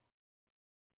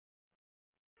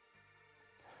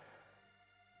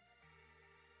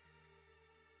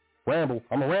 Ramble.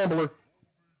 I'm a rambler.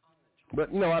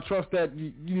 But, I trust that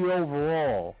the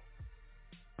overall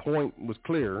point was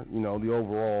clear. The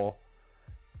overall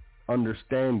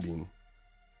understanding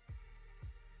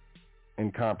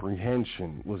and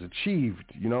comprehension was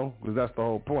achieved, because that's the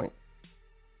whole point.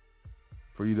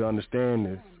 For you to understand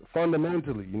this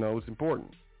fundamentally, it's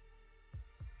important.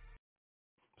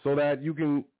 So that you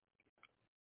can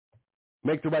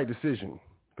make the right decision.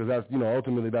 Because that's,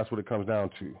 ultimately that's what it comes down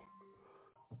to.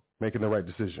 Making the right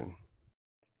decision.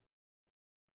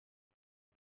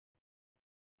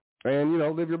 And,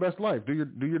 live your best life. Do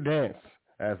your dance,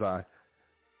 as I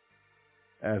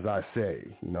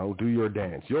say. Do your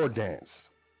dance.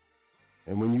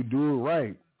 And when you do it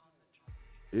right,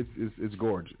 it's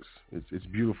gorgeous. It's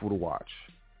beautiful to watch.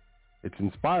 It's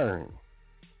inspiring.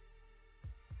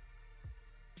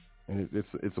 And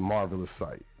it's a marvelous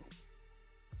sight.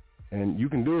 And you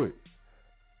can do it.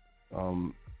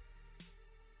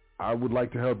 I would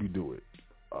like to help you do it.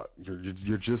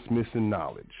 You're just missing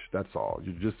knowledge. That's all.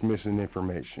 You're just missing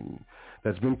information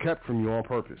that's been kept from you on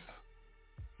purpose.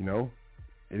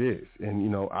 It is.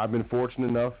 And, I've been fortunate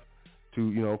enough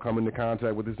to, come into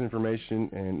contact with this information,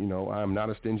 and, I'm not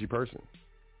a stingy person.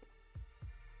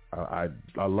 I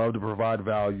love to provide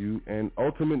value, and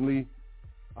ultimately,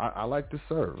 I like to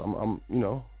serve.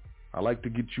 I like to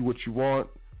get you what you want,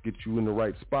 get you in the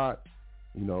right spot,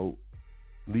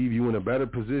 leave you in a better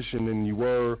position than you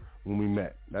were when we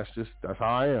met. That's how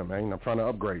I am, man. I'm trying to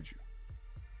upgrade you.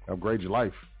 Upgrade your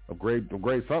life. Upgrade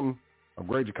something.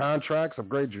 Upgrade your contracts.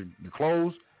 Upgrade your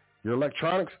clothes, your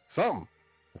electronics, something.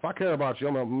 If I care about you,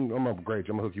 I'm gonna upgrade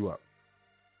you. I'm gonna hook you up.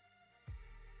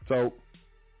 So,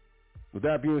 with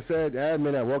that being said,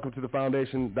 admin at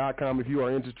welcometothefoundation.com. If you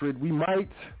are interested, we might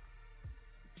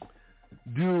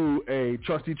do a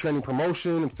trustee training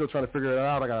promotion. I'm still trying to figure it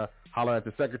out. I gotta holler at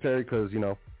the secretary because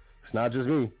it's not just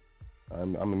me.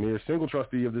 I'm a mere single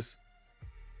trustee of this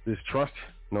trust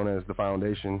known as the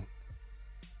foundation.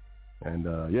 And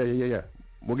yeah.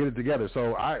 We'll get it together.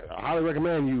 So I highly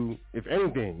recommend you, if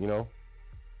anything,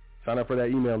 sign up for that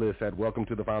email list at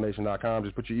welcometothefoundation.com.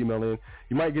 Just put your email in.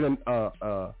 You might get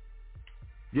a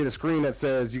screen that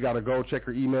says you got to go check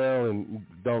your email, and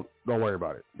don't worry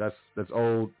about it. That's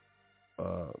old.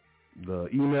 The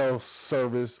email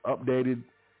service updated,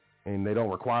 and they don't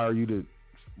require you to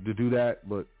do that.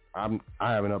 But I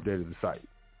haven't updated the site.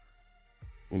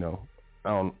 I don't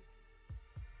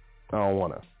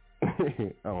want to.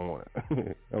 I don't want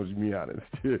to. That was me honest.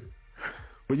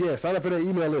 But yeah, sign up for that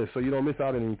email list so you don't miss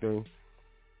out on anything.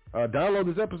 Download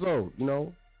this episode,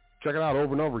 check it out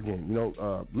over and over again.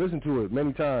 Listen to it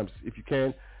many times if you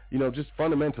can, just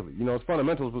fundamentally. It's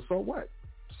fundamentals, but so what?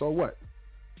 So what?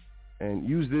 And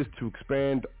use this to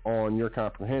expand on your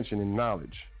comprehension and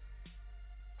knowledge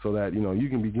so that, you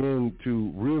can begin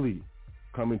to really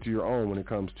come into your own when it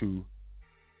comes to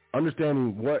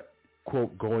understanding what,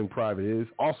 quote, going private is.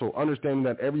 Also understanding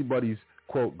that everybody's,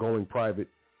 quote, going private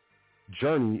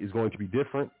journey is going to be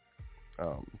different.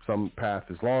 Some path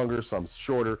is longer, some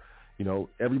shorter.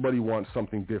 Everybody wants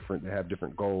something different. They have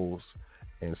different goals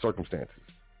and circumstances,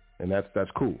 and that's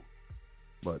cool.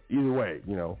 But either way,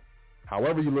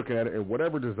 however you're looking at it and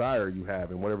whatever desire you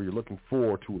have and whatever you're looking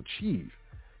for to achieve,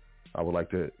 I would like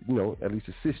to, at least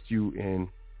assist you in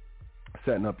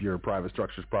setting up your private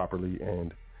structures properly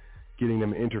and getting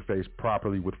them interfaced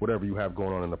properly with whatever you have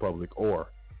going on in the public, or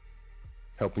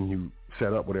helping you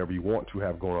set up whatever you want to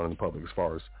have going on in the public as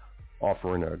far as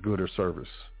offering a good or service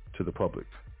to the public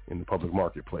in the public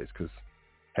marketplace. Because,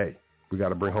 hey, we got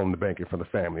to bring home the banking for the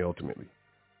family ultimately.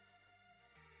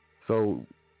 So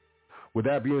with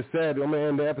that being said, I'm going to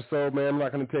end the episode, man. I'm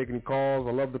not going to take any calls.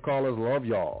 I love the callers. I love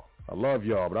y'all. But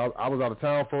I was out of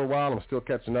town for a while. I'm still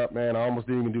catching up, man. I almost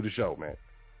didn't even do the show, man.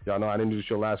 Y'all know I didn't do the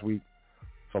show last week.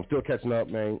 So I'm still catching up,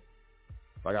 man.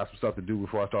 I got some stuff to do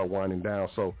before I start winding down.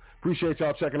 So appreciate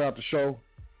y'all checking out the show.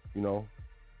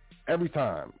 every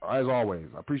time, as always.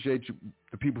 I appreciate you,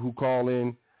 the people who call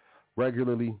in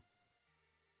regularly,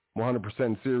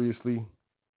 100% seriously.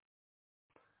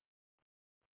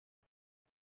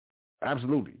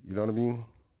 Absolutely, you know what I mean?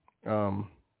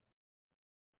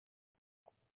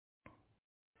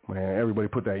 Man, everybody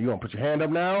put that. You gonna put your hand up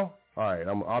now? All right,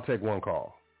 I'll take one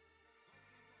call.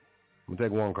 I'm gonna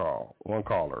take one call, one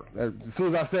caller. As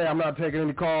soon as I say I'm not taking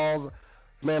any calls,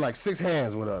 man, like 6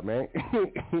 hands went up, man.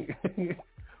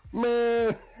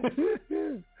 Man,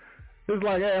 it's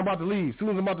like, hey, I'm about to leave. As soon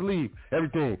as I'm about to leave,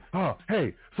 everything. Oh,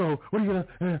 hey, so what are you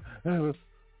gonna?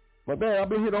 My man, I've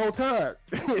been here the whole time.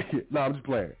 No, I'm just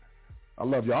playing. I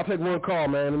love you. I'll take one call,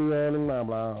 man. Let me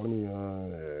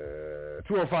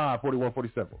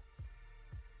 205-4147.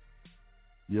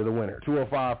 You're the winner.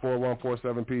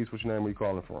 205-4147. Peace. What's your name? Where you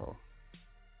calling from?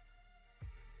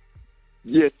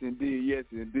 Yes,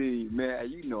 indeed,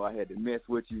 man. You know I had to mess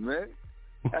with you, man.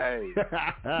 Hey,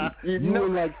 you know,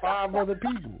 and like 5 other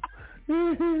people.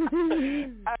 Hey,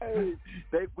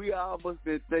 we almost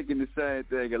been thinking the same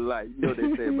thing alike. You know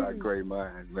they say about great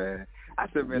minds, man. I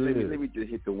said, man, let me just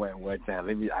hit the one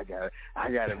time.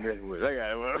 I gotta mess with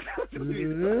it.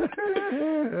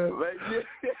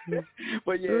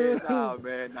 But yeah, nah,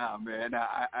 man.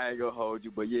 I ain't gonna hold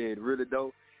you. But yeah, really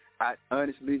though, I'm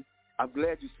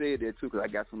glad you said that too, because I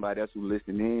got somebody else who's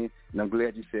listening in, and I'm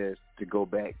glad you said to go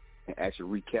back and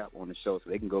actually recap on the show so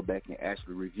they can go back and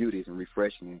actually review this and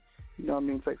refresh it and, you know what I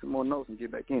mean, take some more notes and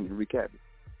get back in and recap it,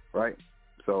 right?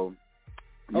 So,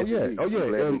 and, you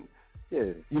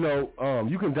know,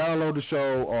 you can download the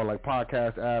show on like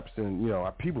podcast apps and, you know,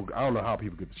 I don't know how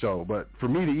people get the show, but for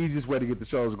me, the easiest way to get the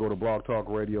show is to go to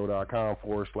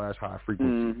blogtalkradio.com/high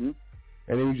frequency. Mm-hmm.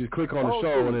 And then you just click on the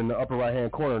show, and in the upper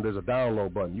right-hand corner, there's a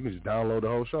download button. You can just download the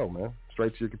whole show, man,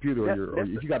 straight to your computer. Or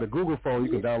if you got a Google phone,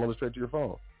 you can download it straight to your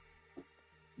phone.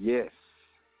 Yes.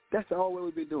 That's the whole way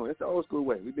we've been doing. That's the old school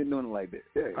way. We've been doing it like that.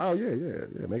 Yeah. Oh,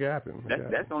 yeah. Make it happen.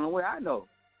 That's the only way I know.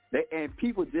 And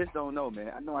people just don't know,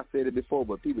 man. I know I said it before,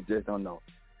 but people just don't know.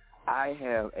 I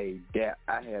have a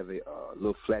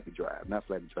little floppy drive. Not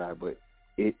floppy drive, but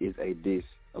it is a disc.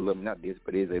 Not disc,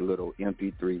 but it is a little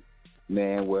MP3.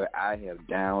 Man, where I have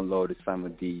downloaded some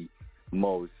of the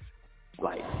most,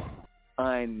 like,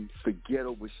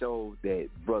 unforgettable shows that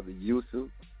Brother Yusuf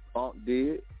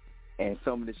did, and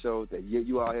some of the shows that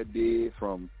you all have did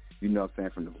from, you know what I'm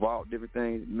saying, from the vault, different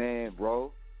things. Man,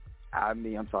 bro,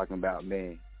 I'm talking about,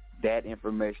 man, that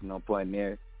information I'm putting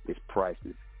there is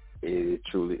priceless. It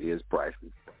truly is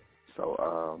priceless.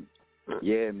 So,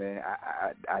 yeah, man,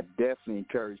 I definitely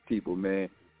encourage people, man,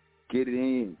 get it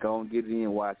in. Go and get it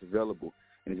in while it's available.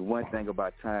 And it's one thing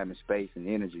about time and space and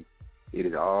energy. It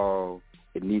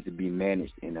needs to be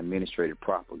managed and administrated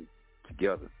properly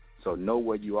together. So know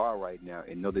where you are right now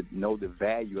and know the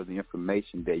value of the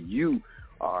information that you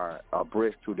are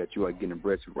abreast to, that you are getting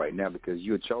abreast to right now, because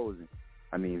you're chosen.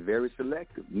 I mean, very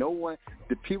selective. The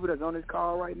people that's on this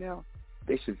call right now,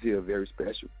 they should feel very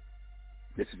special.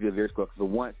 They should feel very special.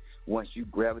 Because once you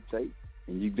gravitate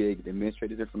and you be able to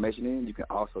administrate this information in, you can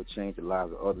also change the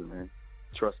lives of others, man.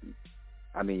 Trust me.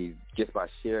 I mean, just by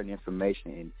sharing the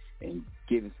information and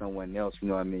giving someone else, you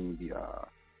know what I mean,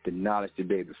 the knowledge to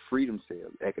be able to free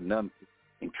themselves economically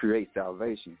and create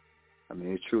salvation. I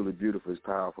mean, it's truly beautiful. It's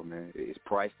powerful, man. It's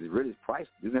priceless. It really is priceless.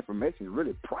 This information is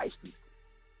really priceless.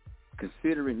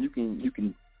 Considering you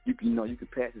can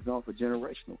pass this on for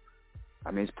generational.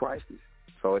 I mean, it's priceless.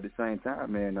 So at the same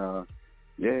time, man,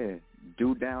 do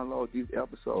download these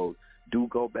episodes. Do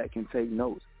go back and take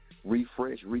notes.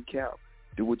 Refresh, recap.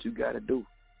 Do what you got to do.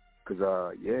 Because,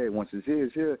 once it's here,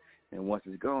 it's here. And once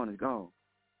it's gone, it's gone.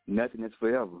 Nothing is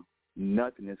forever.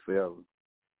 Nothing is forever.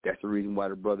 That's the reason why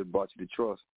the brother brought you to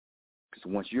trust. Because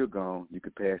once you're gone, you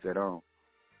can pass that on.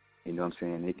 You know what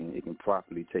I'm saying? It can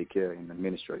properly take care and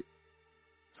administrate.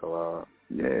 So,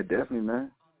 definitely,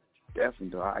 man. Definitely,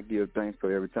 though. I give thanks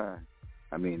for every time.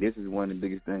 I mean, this is one of the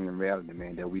biggest things in reality,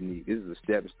 man, that we need. This is a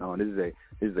stepping stone. This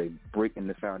is a brick in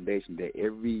the foundation that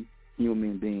every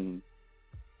human being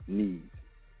needs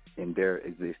in their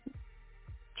existence.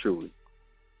 Truly.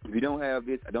 If you don't have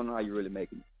this, I don't know how you're really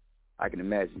making it. I can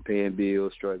imagine paying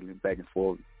bills, struggling back and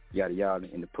forth, yada yada,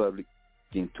 in the public,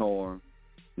 getting torn,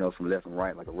 you know, from left and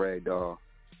right like a rag doll,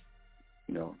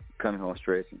 you know, coming home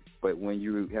stressing. But when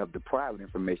you have the private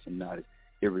information knowledge,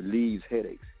 it relieves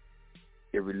headaches.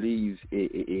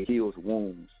 It heals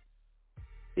wounds.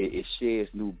 It sheds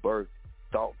new birth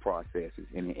thought processes,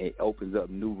 and it opens up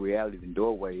new realities and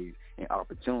doorways and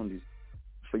opportunities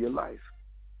for your life.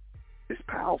 It's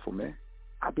powerful, man.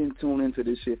 I've been tuned into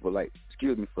this shit for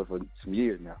some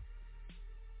years now.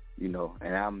 You know,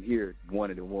 and I'm here,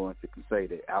 one of the ones that can say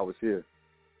that I was here.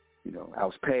 You know, I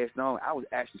was passed on. I was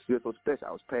actually feel so special.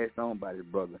 I was passed on by this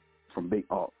brother from Big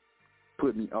Art.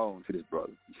 Put me on to this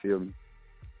brother. You feel me?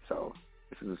 So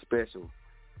this is a special,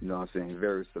 you know what I'm saying,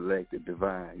 very selective,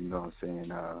 divine, you know what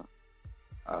I'm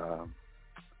saying,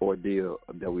 ordeal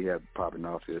that we have popping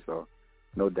off here. So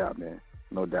no doubt, man.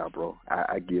 No doubt, bro.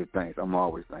 I give thanks. I'm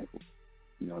always thankful.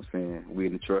 You know what I'm saying? We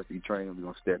in the trustee training. We're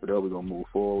going to step it up. We're going to move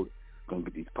forward. We're going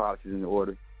to get these policies in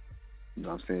order. You know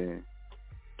what I'm saying?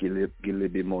 Get a little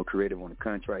bit more creative on the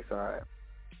contract side.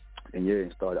 And, yeah,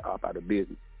 and start to opt out of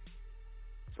business.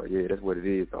 So, yeah, that's what it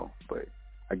is, though. But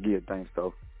I give thanks,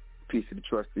 though. Peace to the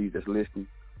trustees that's listening.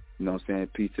 You know what I'm saying?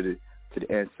 Peace to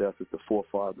the ancestors, the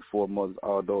forefathers, the foremothers,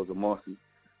 all those amongst us.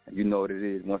 And you know what it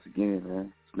is, once again,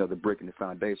 man. It's another brick in the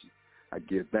foundation. I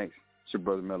give thanks. It's your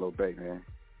brother Mello Bay, man.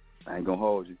 I ain't going to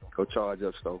hold you. Go charge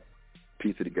up, so.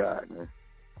 Peace to the God, man.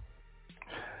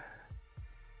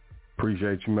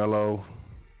 Appreciate you, Mello.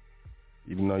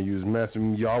 Even though you was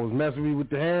messing, y'all was messing me with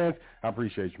the hands, I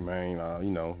appreciate you, man.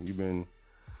 You know, you've been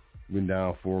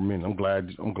down for a minute. I'm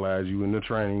glad you in the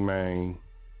training, man.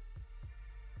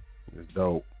 It's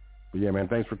dope. But yeah, man,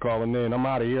 thanks for calling in. I'm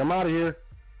out of here.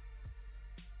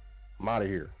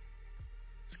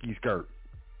 Ski skirt.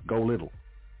 Go little.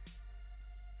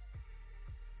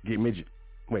 Get midget.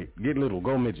 Wait, get little.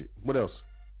 Go midget. What else?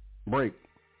 Break.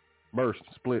 Burst.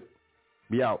 Split.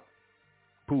 Be out.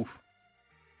 Poof.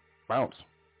 Bounce.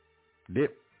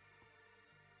 Dip.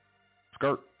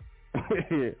 Skirt.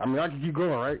 I mean, I can keep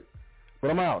going, right?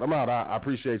 But I'm out. I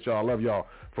appreciate y'all. I love y'all.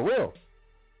 For real.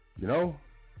 You know?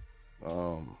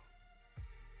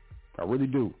 I really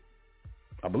do.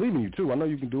 I believe in you, too. I know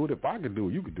you can do it. If I could do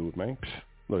it, you could do it, man.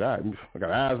 Look, I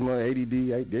got asthma, ADD,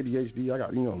 ADHD. I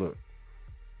got, you know, look.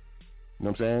 You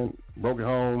know what I'm saying? Broken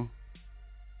home.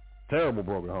 Terrible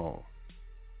broken home.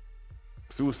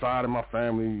 Suicide in my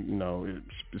family, you know,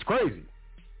 it's crazy.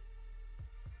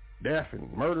 Death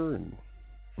and murder and,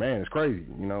 man, it's crazy,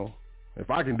 you know.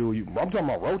 If I can do it, I'm talking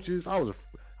about roaches. I was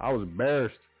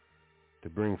embarrassed to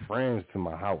bring friends to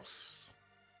my house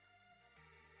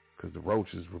because the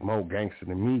roaches were more gangster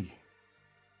than me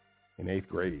in 8th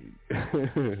grade.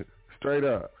 Straight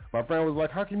up. My friend was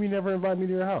like, how come you never invite me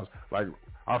to your house? Like,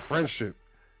 our friendship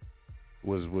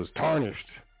was tarnished.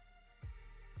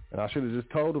 And I should have just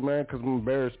told her, man, because I'm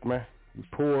embarrassed, man. I'm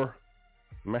poor,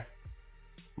 man.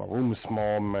 My room is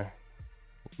small, man.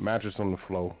 Mattress on the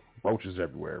floor. Roaches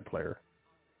everywhere, player.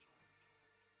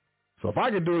 So if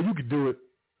I could do it, you could do it.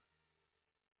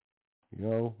 You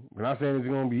know, I'm not saying it's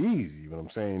going to be easy, but I'm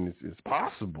saying it's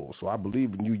possible. So I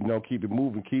believe in you, you know, keep it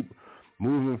moving, keep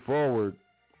moving forward,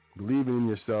 believing in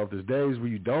yourself. There's days where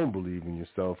you don't believe in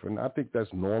yourself, and I think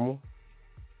that's normal.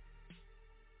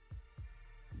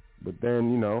 But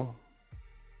then, you know,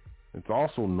 it's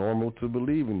also normal to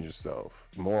believe in yourself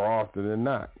more often than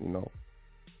not, you know.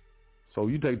 So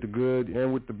you take the good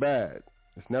and with the bad.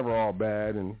 It's never all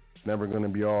bad and it's never going to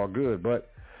be all good, but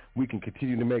we can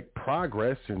continue to make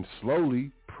progress and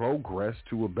slowly progress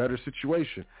to a better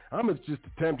situation. I'm just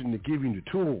attempting to give you the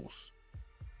tools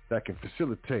that can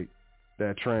facilitate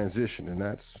that transition, and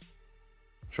that's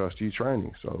trustee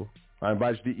training. So I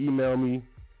invite you to email me,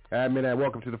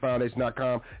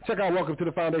 admin@welcometothefoundation.com. Check out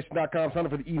welcometothefoundation.com. Sign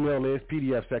up for the email list,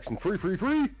 PDF section,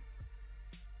 free.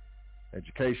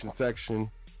 Education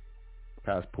section,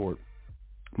 passport.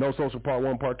 No social, part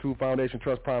 1, part 2, Foundation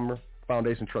Trust Primer,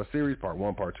 Foundation Trust Series, part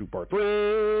 1, part 2, part 3.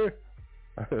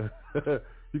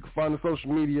 You can find the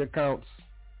social media accounts.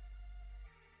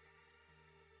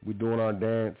 We're doing our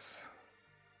dance.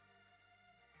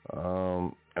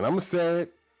 And I'm going to say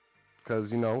it because,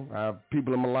 you know, I have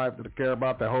people in my life that I care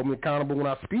about that hold me accountable when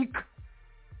I speak.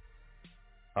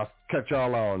 I'll catch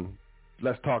y'all on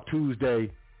Let's Talk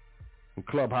Tuesday in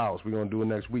Clubhouse. We're going to do it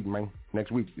next week, man.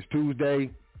 Next week. It's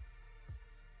Tuesday,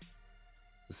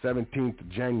 the 17th of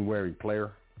January,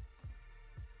 player.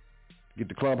 Get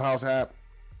the Clubhouse app.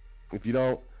 If you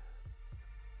don't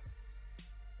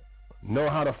know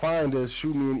how to find us,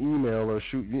 shoot me an email or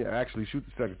shoot the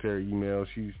secretary email.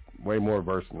 She's way more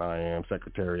versed than I am.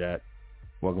 Secretary at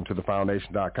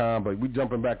welcometothefoundation.com. But we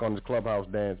jumping back on this Clubhouse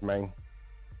dance, man.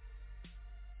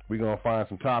 We're going to find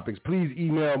some topics. Please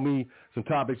email me some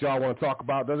topics y'all want to talk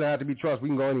about. Doesn't have to be trust. We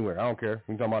can go anywhere. I don't care.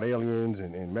 We can talk about aliens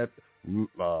and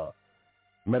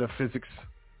metaphysics,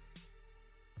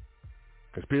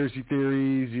 conspiracy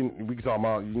theories. We can talk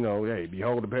about, you know, hey,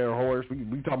 behold the pale horse. We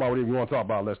can talk about whatever you want to talk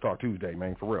about. Let's Talk Tuesday,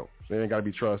 man, for real. So it ain't got to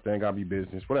be trust. It ain't got to be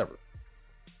business, whatever.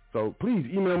 So please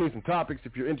email me some topics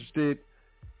if you're interested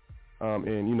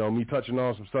in, you know, me touching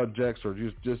on some subjects or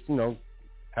just you know,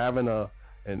 having a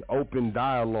an open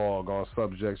dialogue on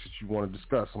subjects that you want to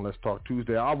discuss on Let's Talk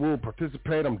Tuesday. I will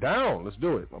participate. I'm down. Let's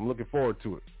do it. I'm looking forward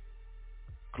to it.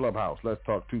 Clubhouse, Let's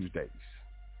Talk Tuesdays.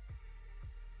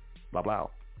 Blah, blah.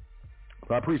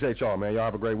 But I appreciate y'all, man. Y'all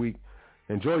have a great week.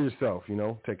 Enjoy yourself,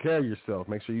 Take care of yourself.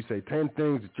 Make sure you say 10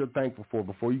 things that you're thankful for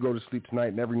before you go to sleep tonight,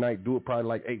 and every night do it probably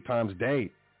like 8 times a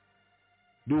day.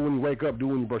 Do it when you wake up. Do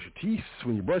it when you brush your teeth.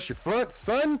 When you brush your front,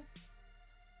 son.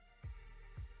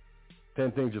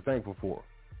 10 things you're thankful for.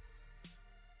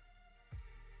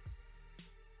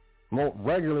 More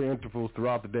regular intervals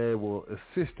throughout the day will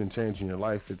assist in changing your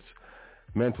life. It's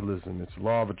mentalism. It's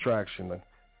law of attraction.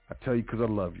 I tell you because I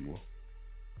love you.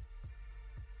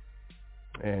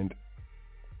 And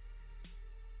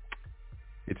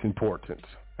it's important.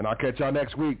 And I'll catch y'all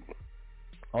next week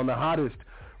on the hottest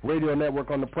radio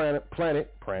network on the planet,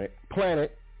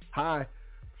 High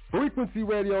Frequency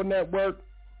Radio Network.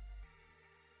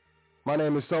 My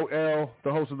name is So L,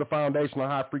 the host of the Foundational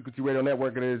High Frequency Radio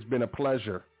Network, and it has been a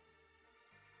pleasure.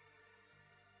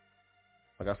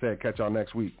 Like I said, catch y'all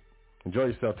next week. Enjoy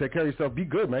yourself. Take care of yourself. Be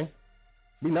good, man.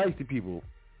 Be nice to people.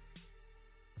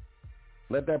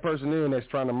 Let that person in that's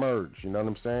trying to merge. You know what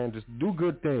I'm saying? Just do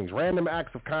good things. Random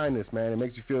acts of kindness, man. It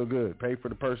makes you feel good. Pay for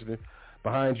the person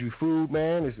behind you food,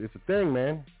 man. It's a thing,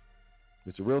 man.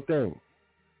 It's a real thing.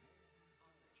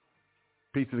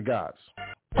 Peace to the gods.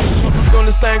 Doing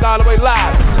this thing all the way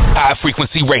live. High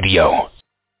Frequency Radio.